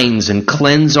minds and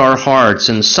cleanse our hearts.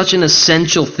 And such an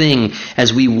essential thing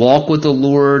as we walk with the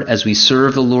Lord, as we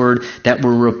serve the Lord, that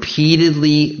we're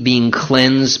repeatedly being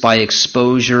cleansed by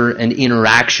exposure and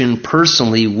interaction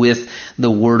personally with the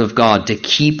Word of God to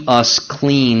keep us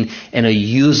clean and a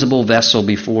usable vessel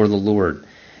before the Lord.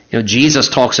 Jesus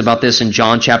talks about this in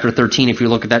John chapter 13, if you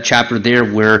look at that chapter there,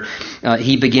 where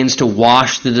he begins to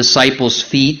wash the disciples'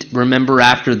 feet. Remember,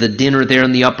 after the dinner there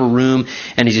in the upper room,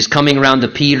 and he's just coming around to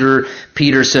Peter.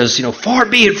 Peter says, far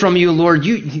be it from you, Lord.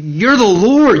 You're the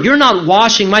Lord. You're not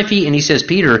washing my feet. And he says,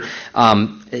 Peter,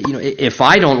 if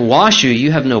I don't wash you,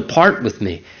 you have no part with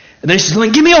me. And then he says,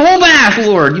 give me a whole bath,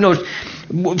 Lord.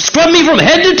 Scrub me from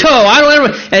head to toe. I don't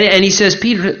ever. And he says,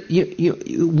 Peter,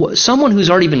 someone who's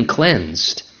already been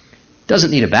cleansed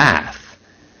doesn't need a bath.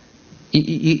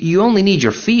 You only need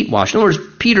your feet washed. In other words,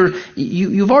 Peter,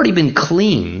 you've already been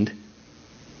cleaned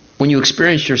when you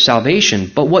experienced your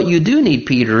salvation. But what you do need,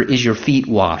 Peter, is your feet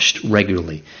washed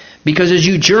regularly. Because as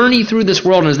you journey through this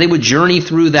world, and as they would journey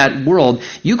through that world,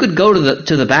 you could go to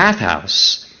the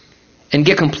bathhouse and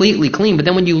get completely clean. But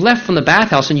then when you left from the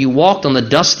bathhouse and you walked on the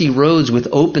dusty roads with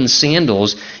open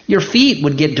sandals, your feet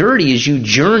would get dirty as you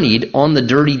journeyed on the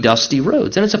dirty, dusty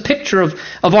roads. And it's a picture of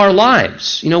our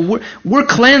lives. We're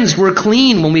cleansed, we're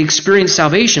clean when we experience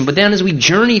salvation. But then as we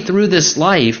journey through this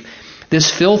life, this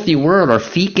filthy world, our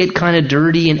feet get kind of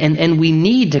dirty, and we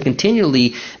need to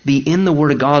continually be in the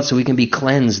Word of God so we can be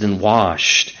cleansed and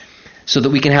washed, so that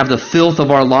we can have the filth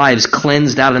of our lives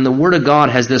cleansed out. And the Word of God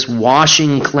has this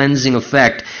washing, cleansing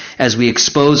effect as we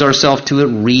expose ourselves to it,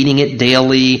 reading it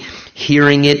daily,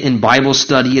 hearing it in Bible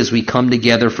study as we come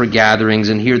together for gatherings.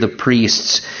 And here the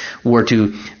priests were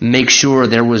to make sure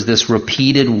there was this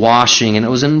repeated washing, and it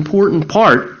was an important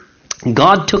part.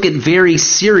 God took it very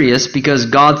serious because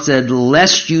God said,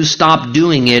 lest you stop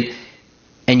doing it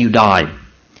and you die.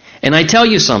 And I tell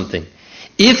you something,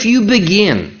 if you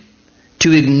begin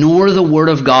to ignore the Word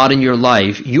of God in your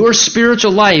life, your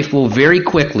spiritual life will very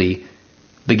quickly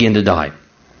begin to die.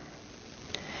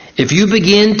 If you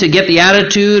begin to get the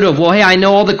attitude of, well, hey, I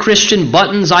know all the Christian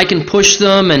buttons, I can push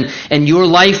them, and your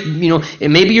life,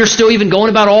 and maybe you're still even going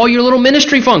about all your little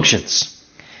ministry functions.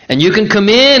 And you can come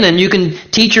in and you can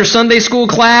teach your Sunday school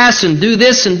class and do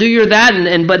this and do your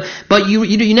that, but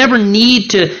you never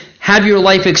need to have your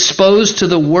life exposed to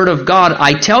the Word of God.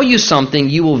 I tell you something,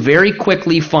 you will very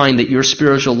quickly find that your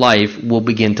spiritual life will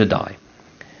begin to die.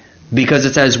 Because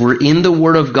it's as we're in the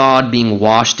Word of God being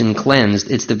washed and cleansed,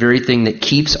 it's the very thing that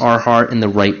keeps our heart in the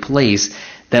right place,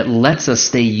 that lets us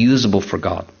stay usable for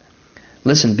God.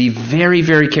 Listen, be very,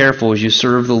 very careful as you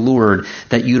serve the Lord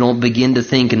that you don't begin to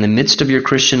think in the midst of your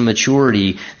Christian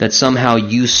maturity that somehow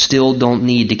you still don't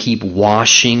need to keep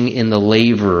washing in the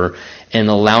laver and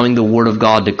allowing the Word of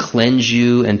God to cleanse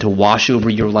you and to wash over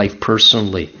your life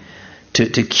personally,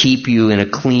 to keep you in a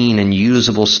clean and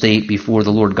usable state before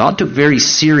the Lord. God took very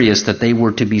serious that they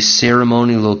were to be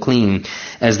ceremonially clean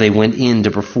as they went in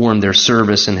to perform their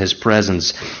service in His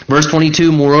presence. Verse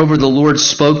 22, moreover, the Lord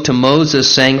spoke to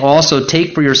Moses, saying, also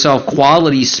take for yourself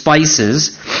quality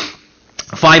spices,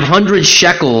 500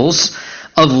 shekels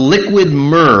of liquid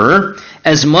myrrh,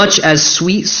 as much as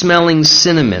sweet-smelling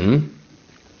cinnamon,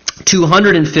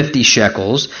 250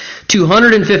 shekels,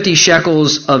 250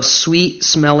 shekels of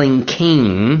sweet-smelling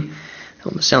cane.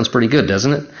 Almost sounds pretty good,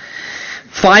 doesn't it?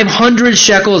 500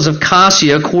 shekels of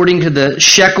cassia, according to the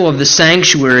shekel of the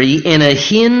sanctuary, and a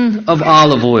hin of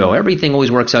olive oil. Everything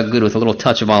always works out good with a little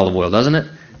touch of olive oil, doesn't it?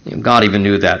 God even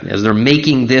knew that. As they're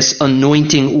making this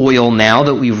anointing oil now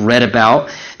that we've read about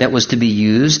that was to be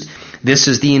used, this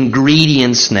is the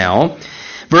ingredients now.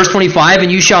 Verse 25,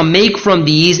 and you shall make from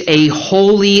these a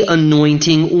holy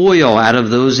anointing oil out of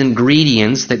those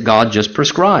ingredients that God just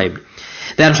prescribed.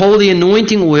 That holy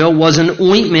anointing oil was an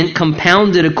ointment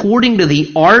compounded according to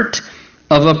the art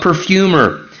of a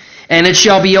perfumer. And it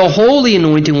shall be a holy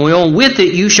anointing oil, and with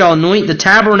it you shall anoint the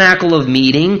tabernacle of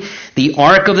meeting, the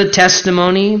ark of the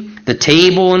testimony, the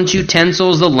table and its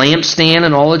utensils, the lampstand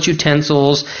and all its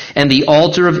utensils, and the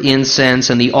altar of incense,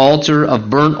 and the altar of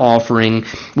burnt offering,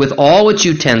 with all its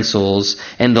utensils,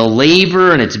 and the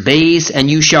laver and its base, and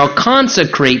you shall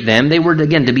consecrate them. They were,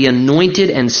 again, to be anointed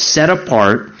and set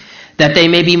apart, that they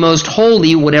may be most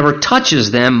holy. Whatever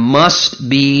touches them must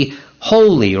be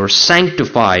holy or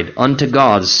sanctified unto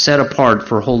God, set apart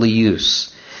for holy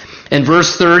use. In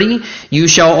verse 30, you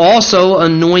shall also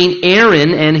anoint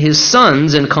Aaron and his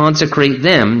sons and consecrate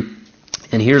them.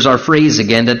 And here's our phrase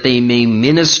again, that they may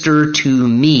minister to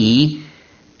me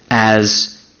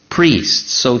as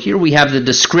priests. So here we have the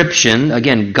description,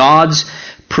 again, God's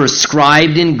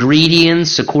prescribed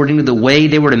ingredients according to the way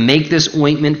they were to make this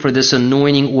ointment for this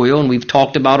anointing oil. And we've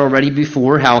talked about already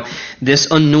before how this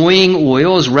anointing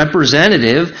oil is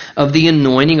representative of the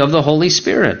anointing of the Holy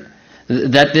Spirit.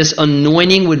 That this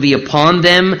anointing would be upon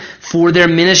them for their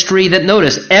ministry. That,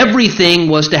 notice, everything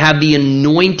was to have the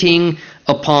anointing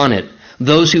upon it.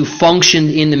 Those who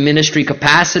functioned in the ministry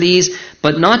capacities,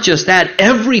 but not just that,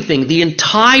 everything, the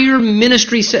entire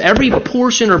ministry, every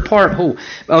portion or part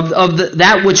of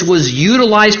that which was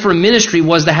utilized for ministry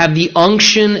was to have the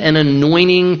unction and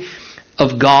anointing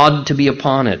of God to be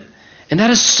upon it. And that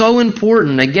is so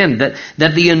important, again, that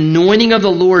the anointing of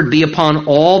the Lord be upon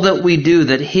all that we do,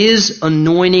 that His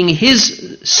anointing,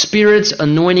 His Spirit's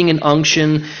anointing and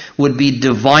unction would be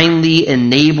divinely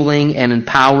enabling and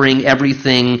empowering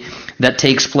everything that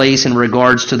takes place in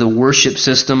regards to the worship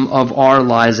system of our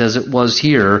lives as it was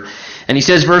here. And he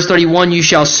says, verse 31, you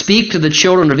shall speak to the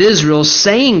children of Israel,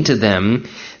 saying to them,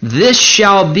 this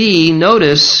shall be,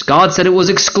 notice, God said it was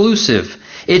exclusive.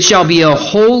 It shall be a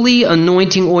holy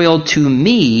anointing oil to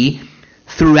me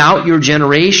throughout your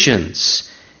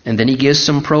generations. And then he gives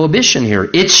some prohibition here.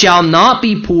 It shall not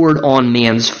be poured on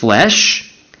man's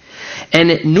flesh,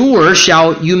 and nor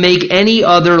shall you make any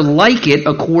other like it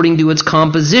according to its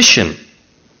composition.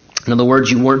 In other words,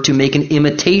 you weren't to make an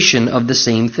imitation of the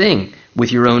same thing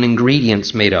with your own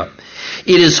ingredients made up.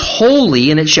 It is holy,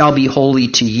 and it shall be holy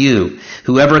to you.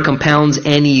 Whoever compounds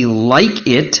any like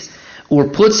it, or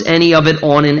puts any of it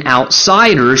on an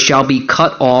outsider, shall be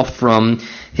cut off from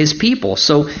his people.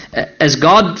 So as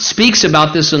God speaks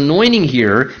about this anointing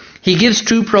here, he gives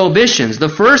two prohibitions. The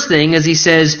first thing is he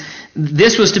says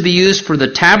this was to be used for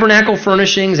the tabernacle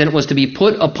furnishings, and it was to be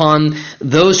put upon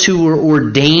those who were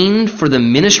ordained for the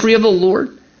ministry of the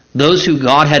Lord, those who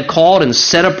God had called and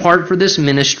set apart for this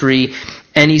ministry.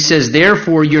 And he says,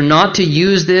 therefore, you're not to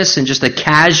use this in just a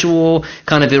casual,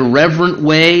 kind of irreverent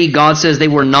way. God says they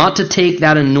were not to take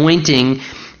that anointing.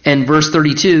 And verse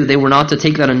 32, they were not to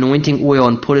take that anointing oil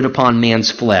and put it upon man's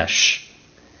flesh.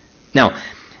 Now,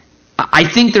 I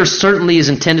think there certainly is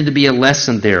intended to be a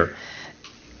lesson there.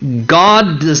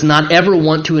 God does not ever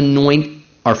want to anoint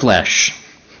our flesh.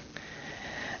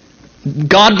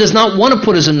 God does not want to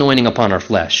put his anointing upon our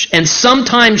flesh. And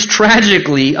sometimes,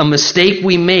 tragically, a mistake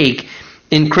we make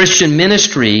in Christian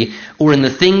ministry or in the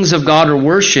things of God or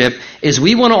worship is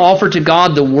we want to offer to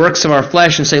God the works of our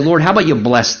flesh and say, Lord, how about you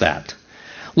bless that?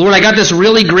 Lord, I got this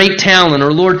really great talent.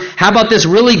 Or Lord, how about this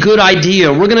really good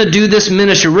idea? We're going to do this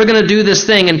ministry. We're going to do this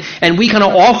thing. And we kind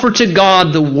of offer to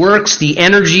God the works, the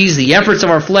energies, the efforts of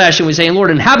our flesh. And we say,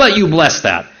 Lord, and how about you bless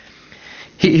that?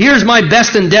 Here's my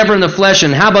best endeavor in the flesh.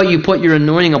 And how about you put your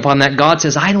anointing upon that? God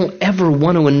says, I don't ever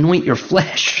want to anoint your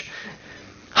flesh.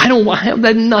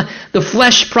 The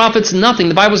flesh profits nothing.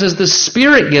 The Bible says the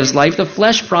Spirit gives life, the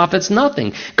flesh profits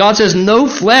nothing. God says, no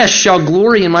flesh shall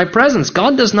glory in my presence.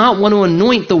 God does not want to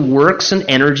anoint the works and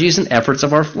energies and efforts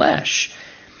of our flesh.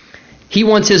 He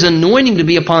wants his anointing to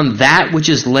be upon that which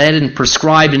is led and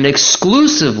prescribed and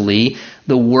exclusively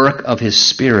the work of his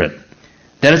Spirit.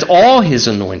 That is all his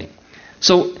anointing.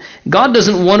 So God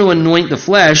doesn't want to anoint the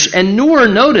flesh, and nor,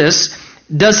 notice,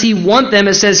 does he want them,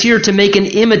 it says here, to make an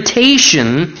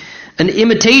imitation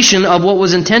of what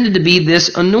was intended to be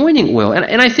this anointing oil.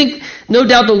 And I think, no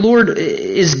doubt, the Lord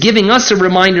is giving us a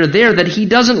reminder there that he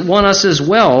doesn't want us as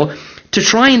well to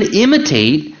try and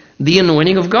imitate the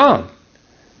anointing of God.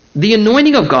 The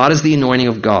anointing of God is the anointing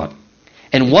of God.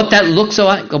 And what that looks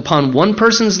like upon one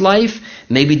person's life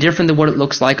may be different than what it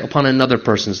looks like upon another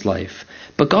person's life.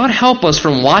 But God help us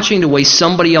from watching the way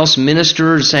somebody else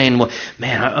ministers, saying, well,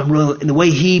 man, I'm really, the way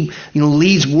he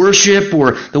leads worship,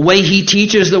 or the way he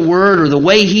teaches the word, or the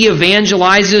way he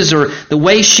evangelizes, or the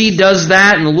way she does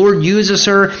that, and the Lord uses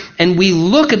her. And we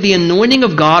look at the anointing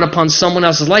of God upon someone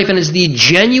else's life, and it's the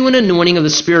genuine anointing of the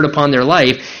Spirit upon their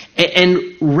life.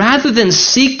 And rather than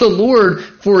seek the Lord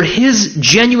for his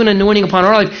genuine anointing upon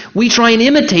our life, we try and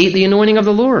imitate the anointing of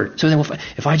the Lord. So then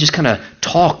if I just kind of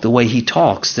talk the way he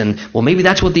talks, then, well, maybe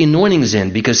that's what the anointing's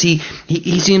in, because he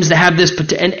seems to have this,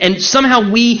 and somehow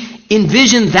we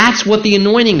envision that's what the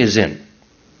anointing is in.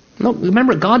 No,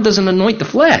 remember, God doesn't anoint the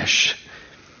flesh.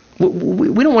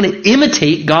 We don't want to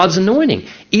imitate God's anointing.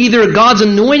 Either God's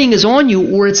anointing is on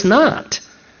you or it's not.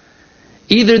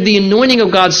 Either the anointing of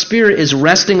God's Spirit is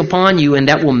resting upon you, and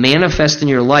that will manifest in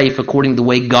your life according to the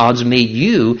way God's made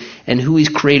you and who he's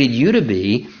created you to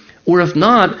be. Or if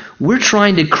not, we're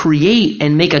trying to create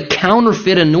and make a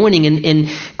counterfeit anointing and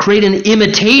create an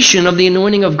imitation of the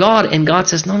anointing of God. And God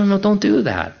says, no, don't do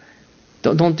that.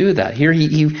 Don't do that. Here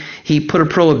he put a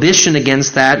prohibition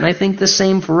against that, and I think the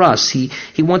same for us. He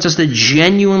wants us to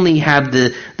genuinely have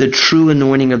the true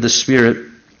anointing of the Spirit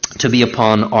to be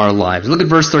upon our lives. Look at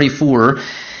verse 34.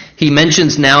 He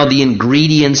mentions now the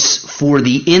ingredients for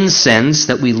the incense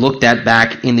that we looked at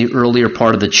back in the earlier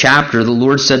part of the chapter. The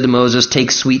Lord said to Moses, take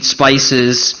sweet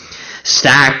spices,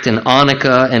 stacked, and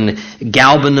onycha, and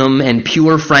galbanum, and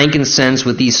pure frankincense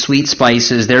with these sweet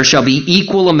spices. There shall be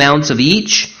equal amounts of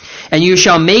each, and you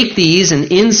shall make these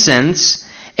an incense,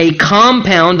 a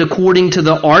compound according to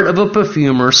the art of a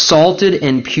perfumer, salted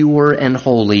and pure and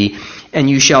holy. And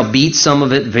you shall beat some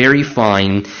of it very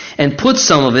fine, and put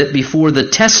some of it before the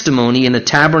testimony in the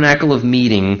tabernacle of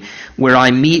meeting, where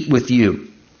I meet with you.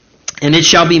 And it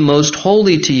shall be most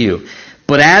holy to you.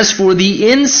 But as for the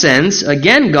incense,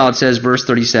 again God says, verse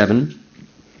 37,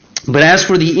 but as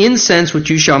for the incense which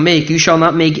you shall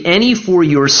not make any for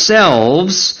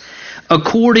yourselves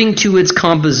according to its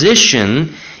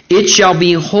composition. It shall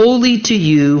be holy to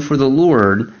you for the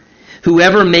Lord.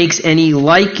 Whoever makes any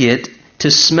like it, to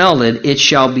smell it, he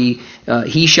shall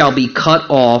be cut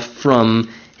off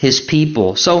from his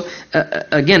people. So,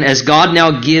 again, as God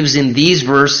now gives in these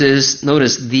verses,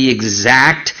 notice the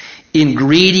exact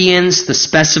ingredients, the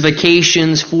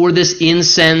specifications for this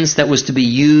incense that was to be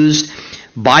used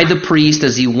by the priest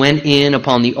as he went in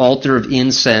upon the altar of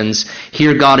incense.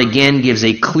 Here God again gives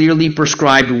a clearly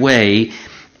prescribed way,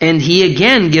 and he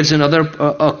again gives another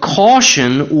a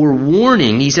caution or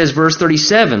warning. He says, verse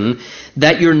 37,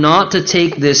 that you're not to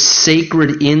take this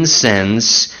sacred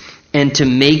incense and to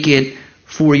make it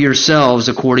for yourselves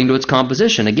according to its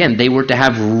composition. Again, they were to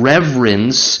have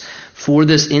reverence for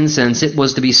this incense. It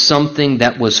was to be something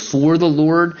that was for the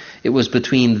Lord. It was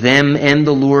between them and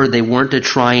the Lord. They weren't to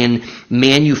try and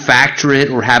manufacture it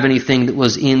or have anything that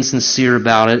was insincere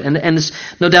about it. And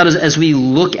no doubt as we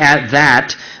look at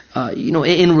that,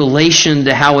 in relation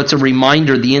to how it's a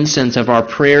reminder, the incense of our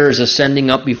prayers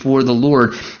ascending up before the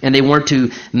Lord, and they weren't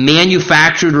to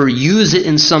manufacture it or use it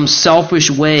in some selfish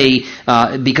way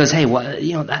because, hey,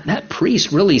 that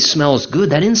priest really smells good.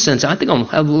 That incense, I think I'll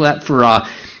have that for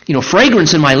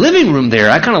fragrance in my living room there.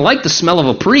 I kind of like the smell of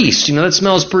a priest. That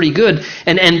smells pretty good.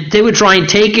 And they would try and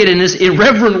take it in this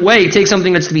irreverent way, take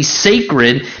something that's to be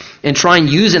sacred and try and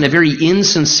use it in a very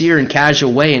insincere and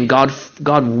casual way. And God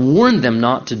warned them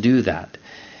not to do that.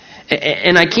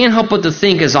 And I can't help but to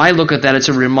think, as I look at that, it's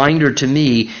a reminder to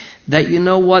me that,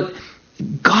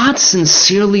 God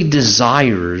sincerely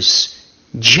desires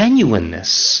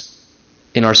genuineness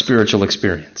in our spiritual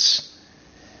experience.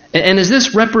 And as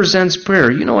this represents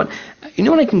prayer, you know what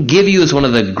I can give you as one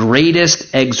of the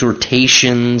greatest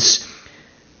exhortations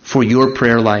for your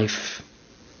prayer life?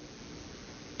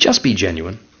 Just be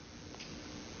genuine.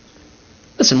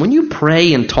 Listen, when you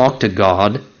pray and talk to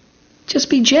God, just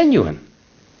be genuine.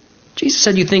 Jesus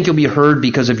said you think you'll be heard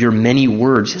because of your many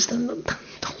words. Just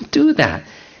don't do that.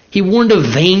 He warned of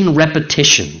vain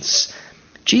repetitions.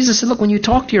 Jesus said, look, when you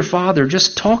talk to your Father,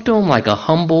 just talk to Him like a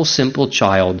humble, simple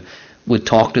child would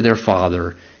talk to their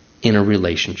father in a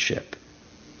relationship.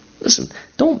 Listen,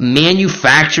 don't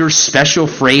manufacture special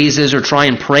phrases or try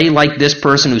and pray like this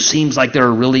person who seems like they're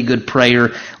a really good prayer.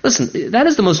 Listen, that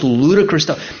is the most ludicrous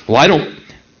stuff. Well,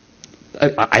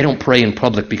 I don't pray in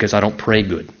public because I don't pray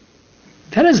good.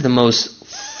 That is the most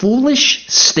foolish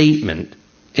statement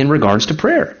in regards to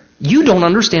prayer. You don't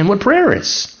understand what prayer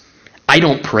is. I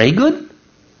don't pray good?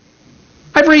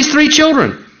 I've raised 3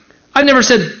 children. I've never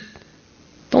said,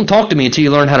 don't talk to me until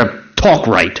you learn how to talk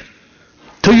right.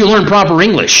 Till you learn proper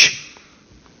English.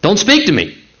 Don't speak to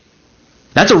me.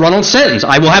 That's a run-on sentence.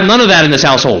 I will have none of that in this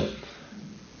household.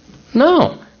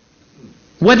 No.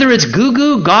 Whether it's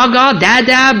goo-goo, gaga,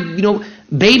 dad-dab,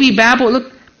 baby babble,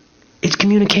 look, it's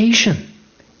communication.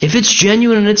 If it's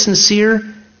genuine and it's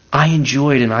sincere, I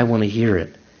enjoy it and I want to hear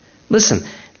it. Listen,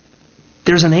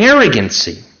 there's an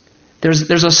arrogancy.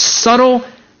 There's a subtle,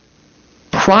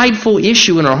 prideful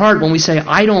issue in our heart when we say,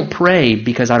 I don't pray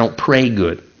because I don't pray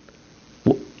good.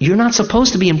 Well, you're not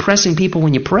supposed to be impressing people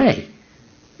when you pray.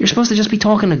 You're supposed to just be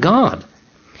talking to God.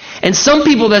 And some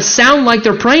people that sound like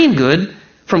they're praying good,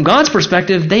 from God's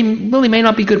perspective, they really may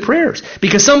not be good prayers.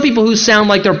 Because some people who sound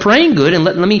like they're praying good, and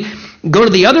let me go to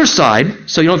the other side,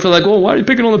 so you don't feel like, why are you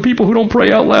picking on the people who don't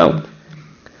pray out loud?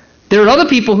 There are other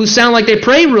people who sound like they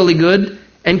pray really good,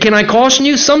 and can I caution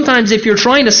you, sometimes if you're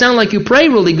trying to sound like you pray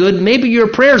really good, maybe your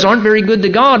prayers aren't very good to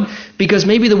God, because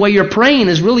maybe the way you're praying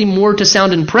is really more to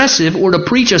sound impressive or to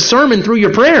preach a sermon through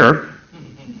your prayer,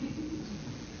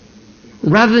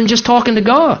 rather than just talking to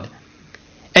God.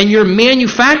 And you're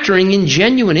manufacturing in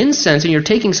genuine incense, and you're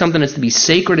taking something that's to be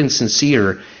sacred and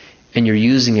sincere, and you're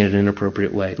using it in an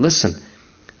inappropriate way. Listen,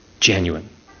 genuine.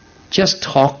 Just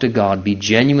talk to God. Be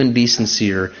genuine, be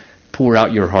sincere. Pour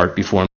out your heart before Him.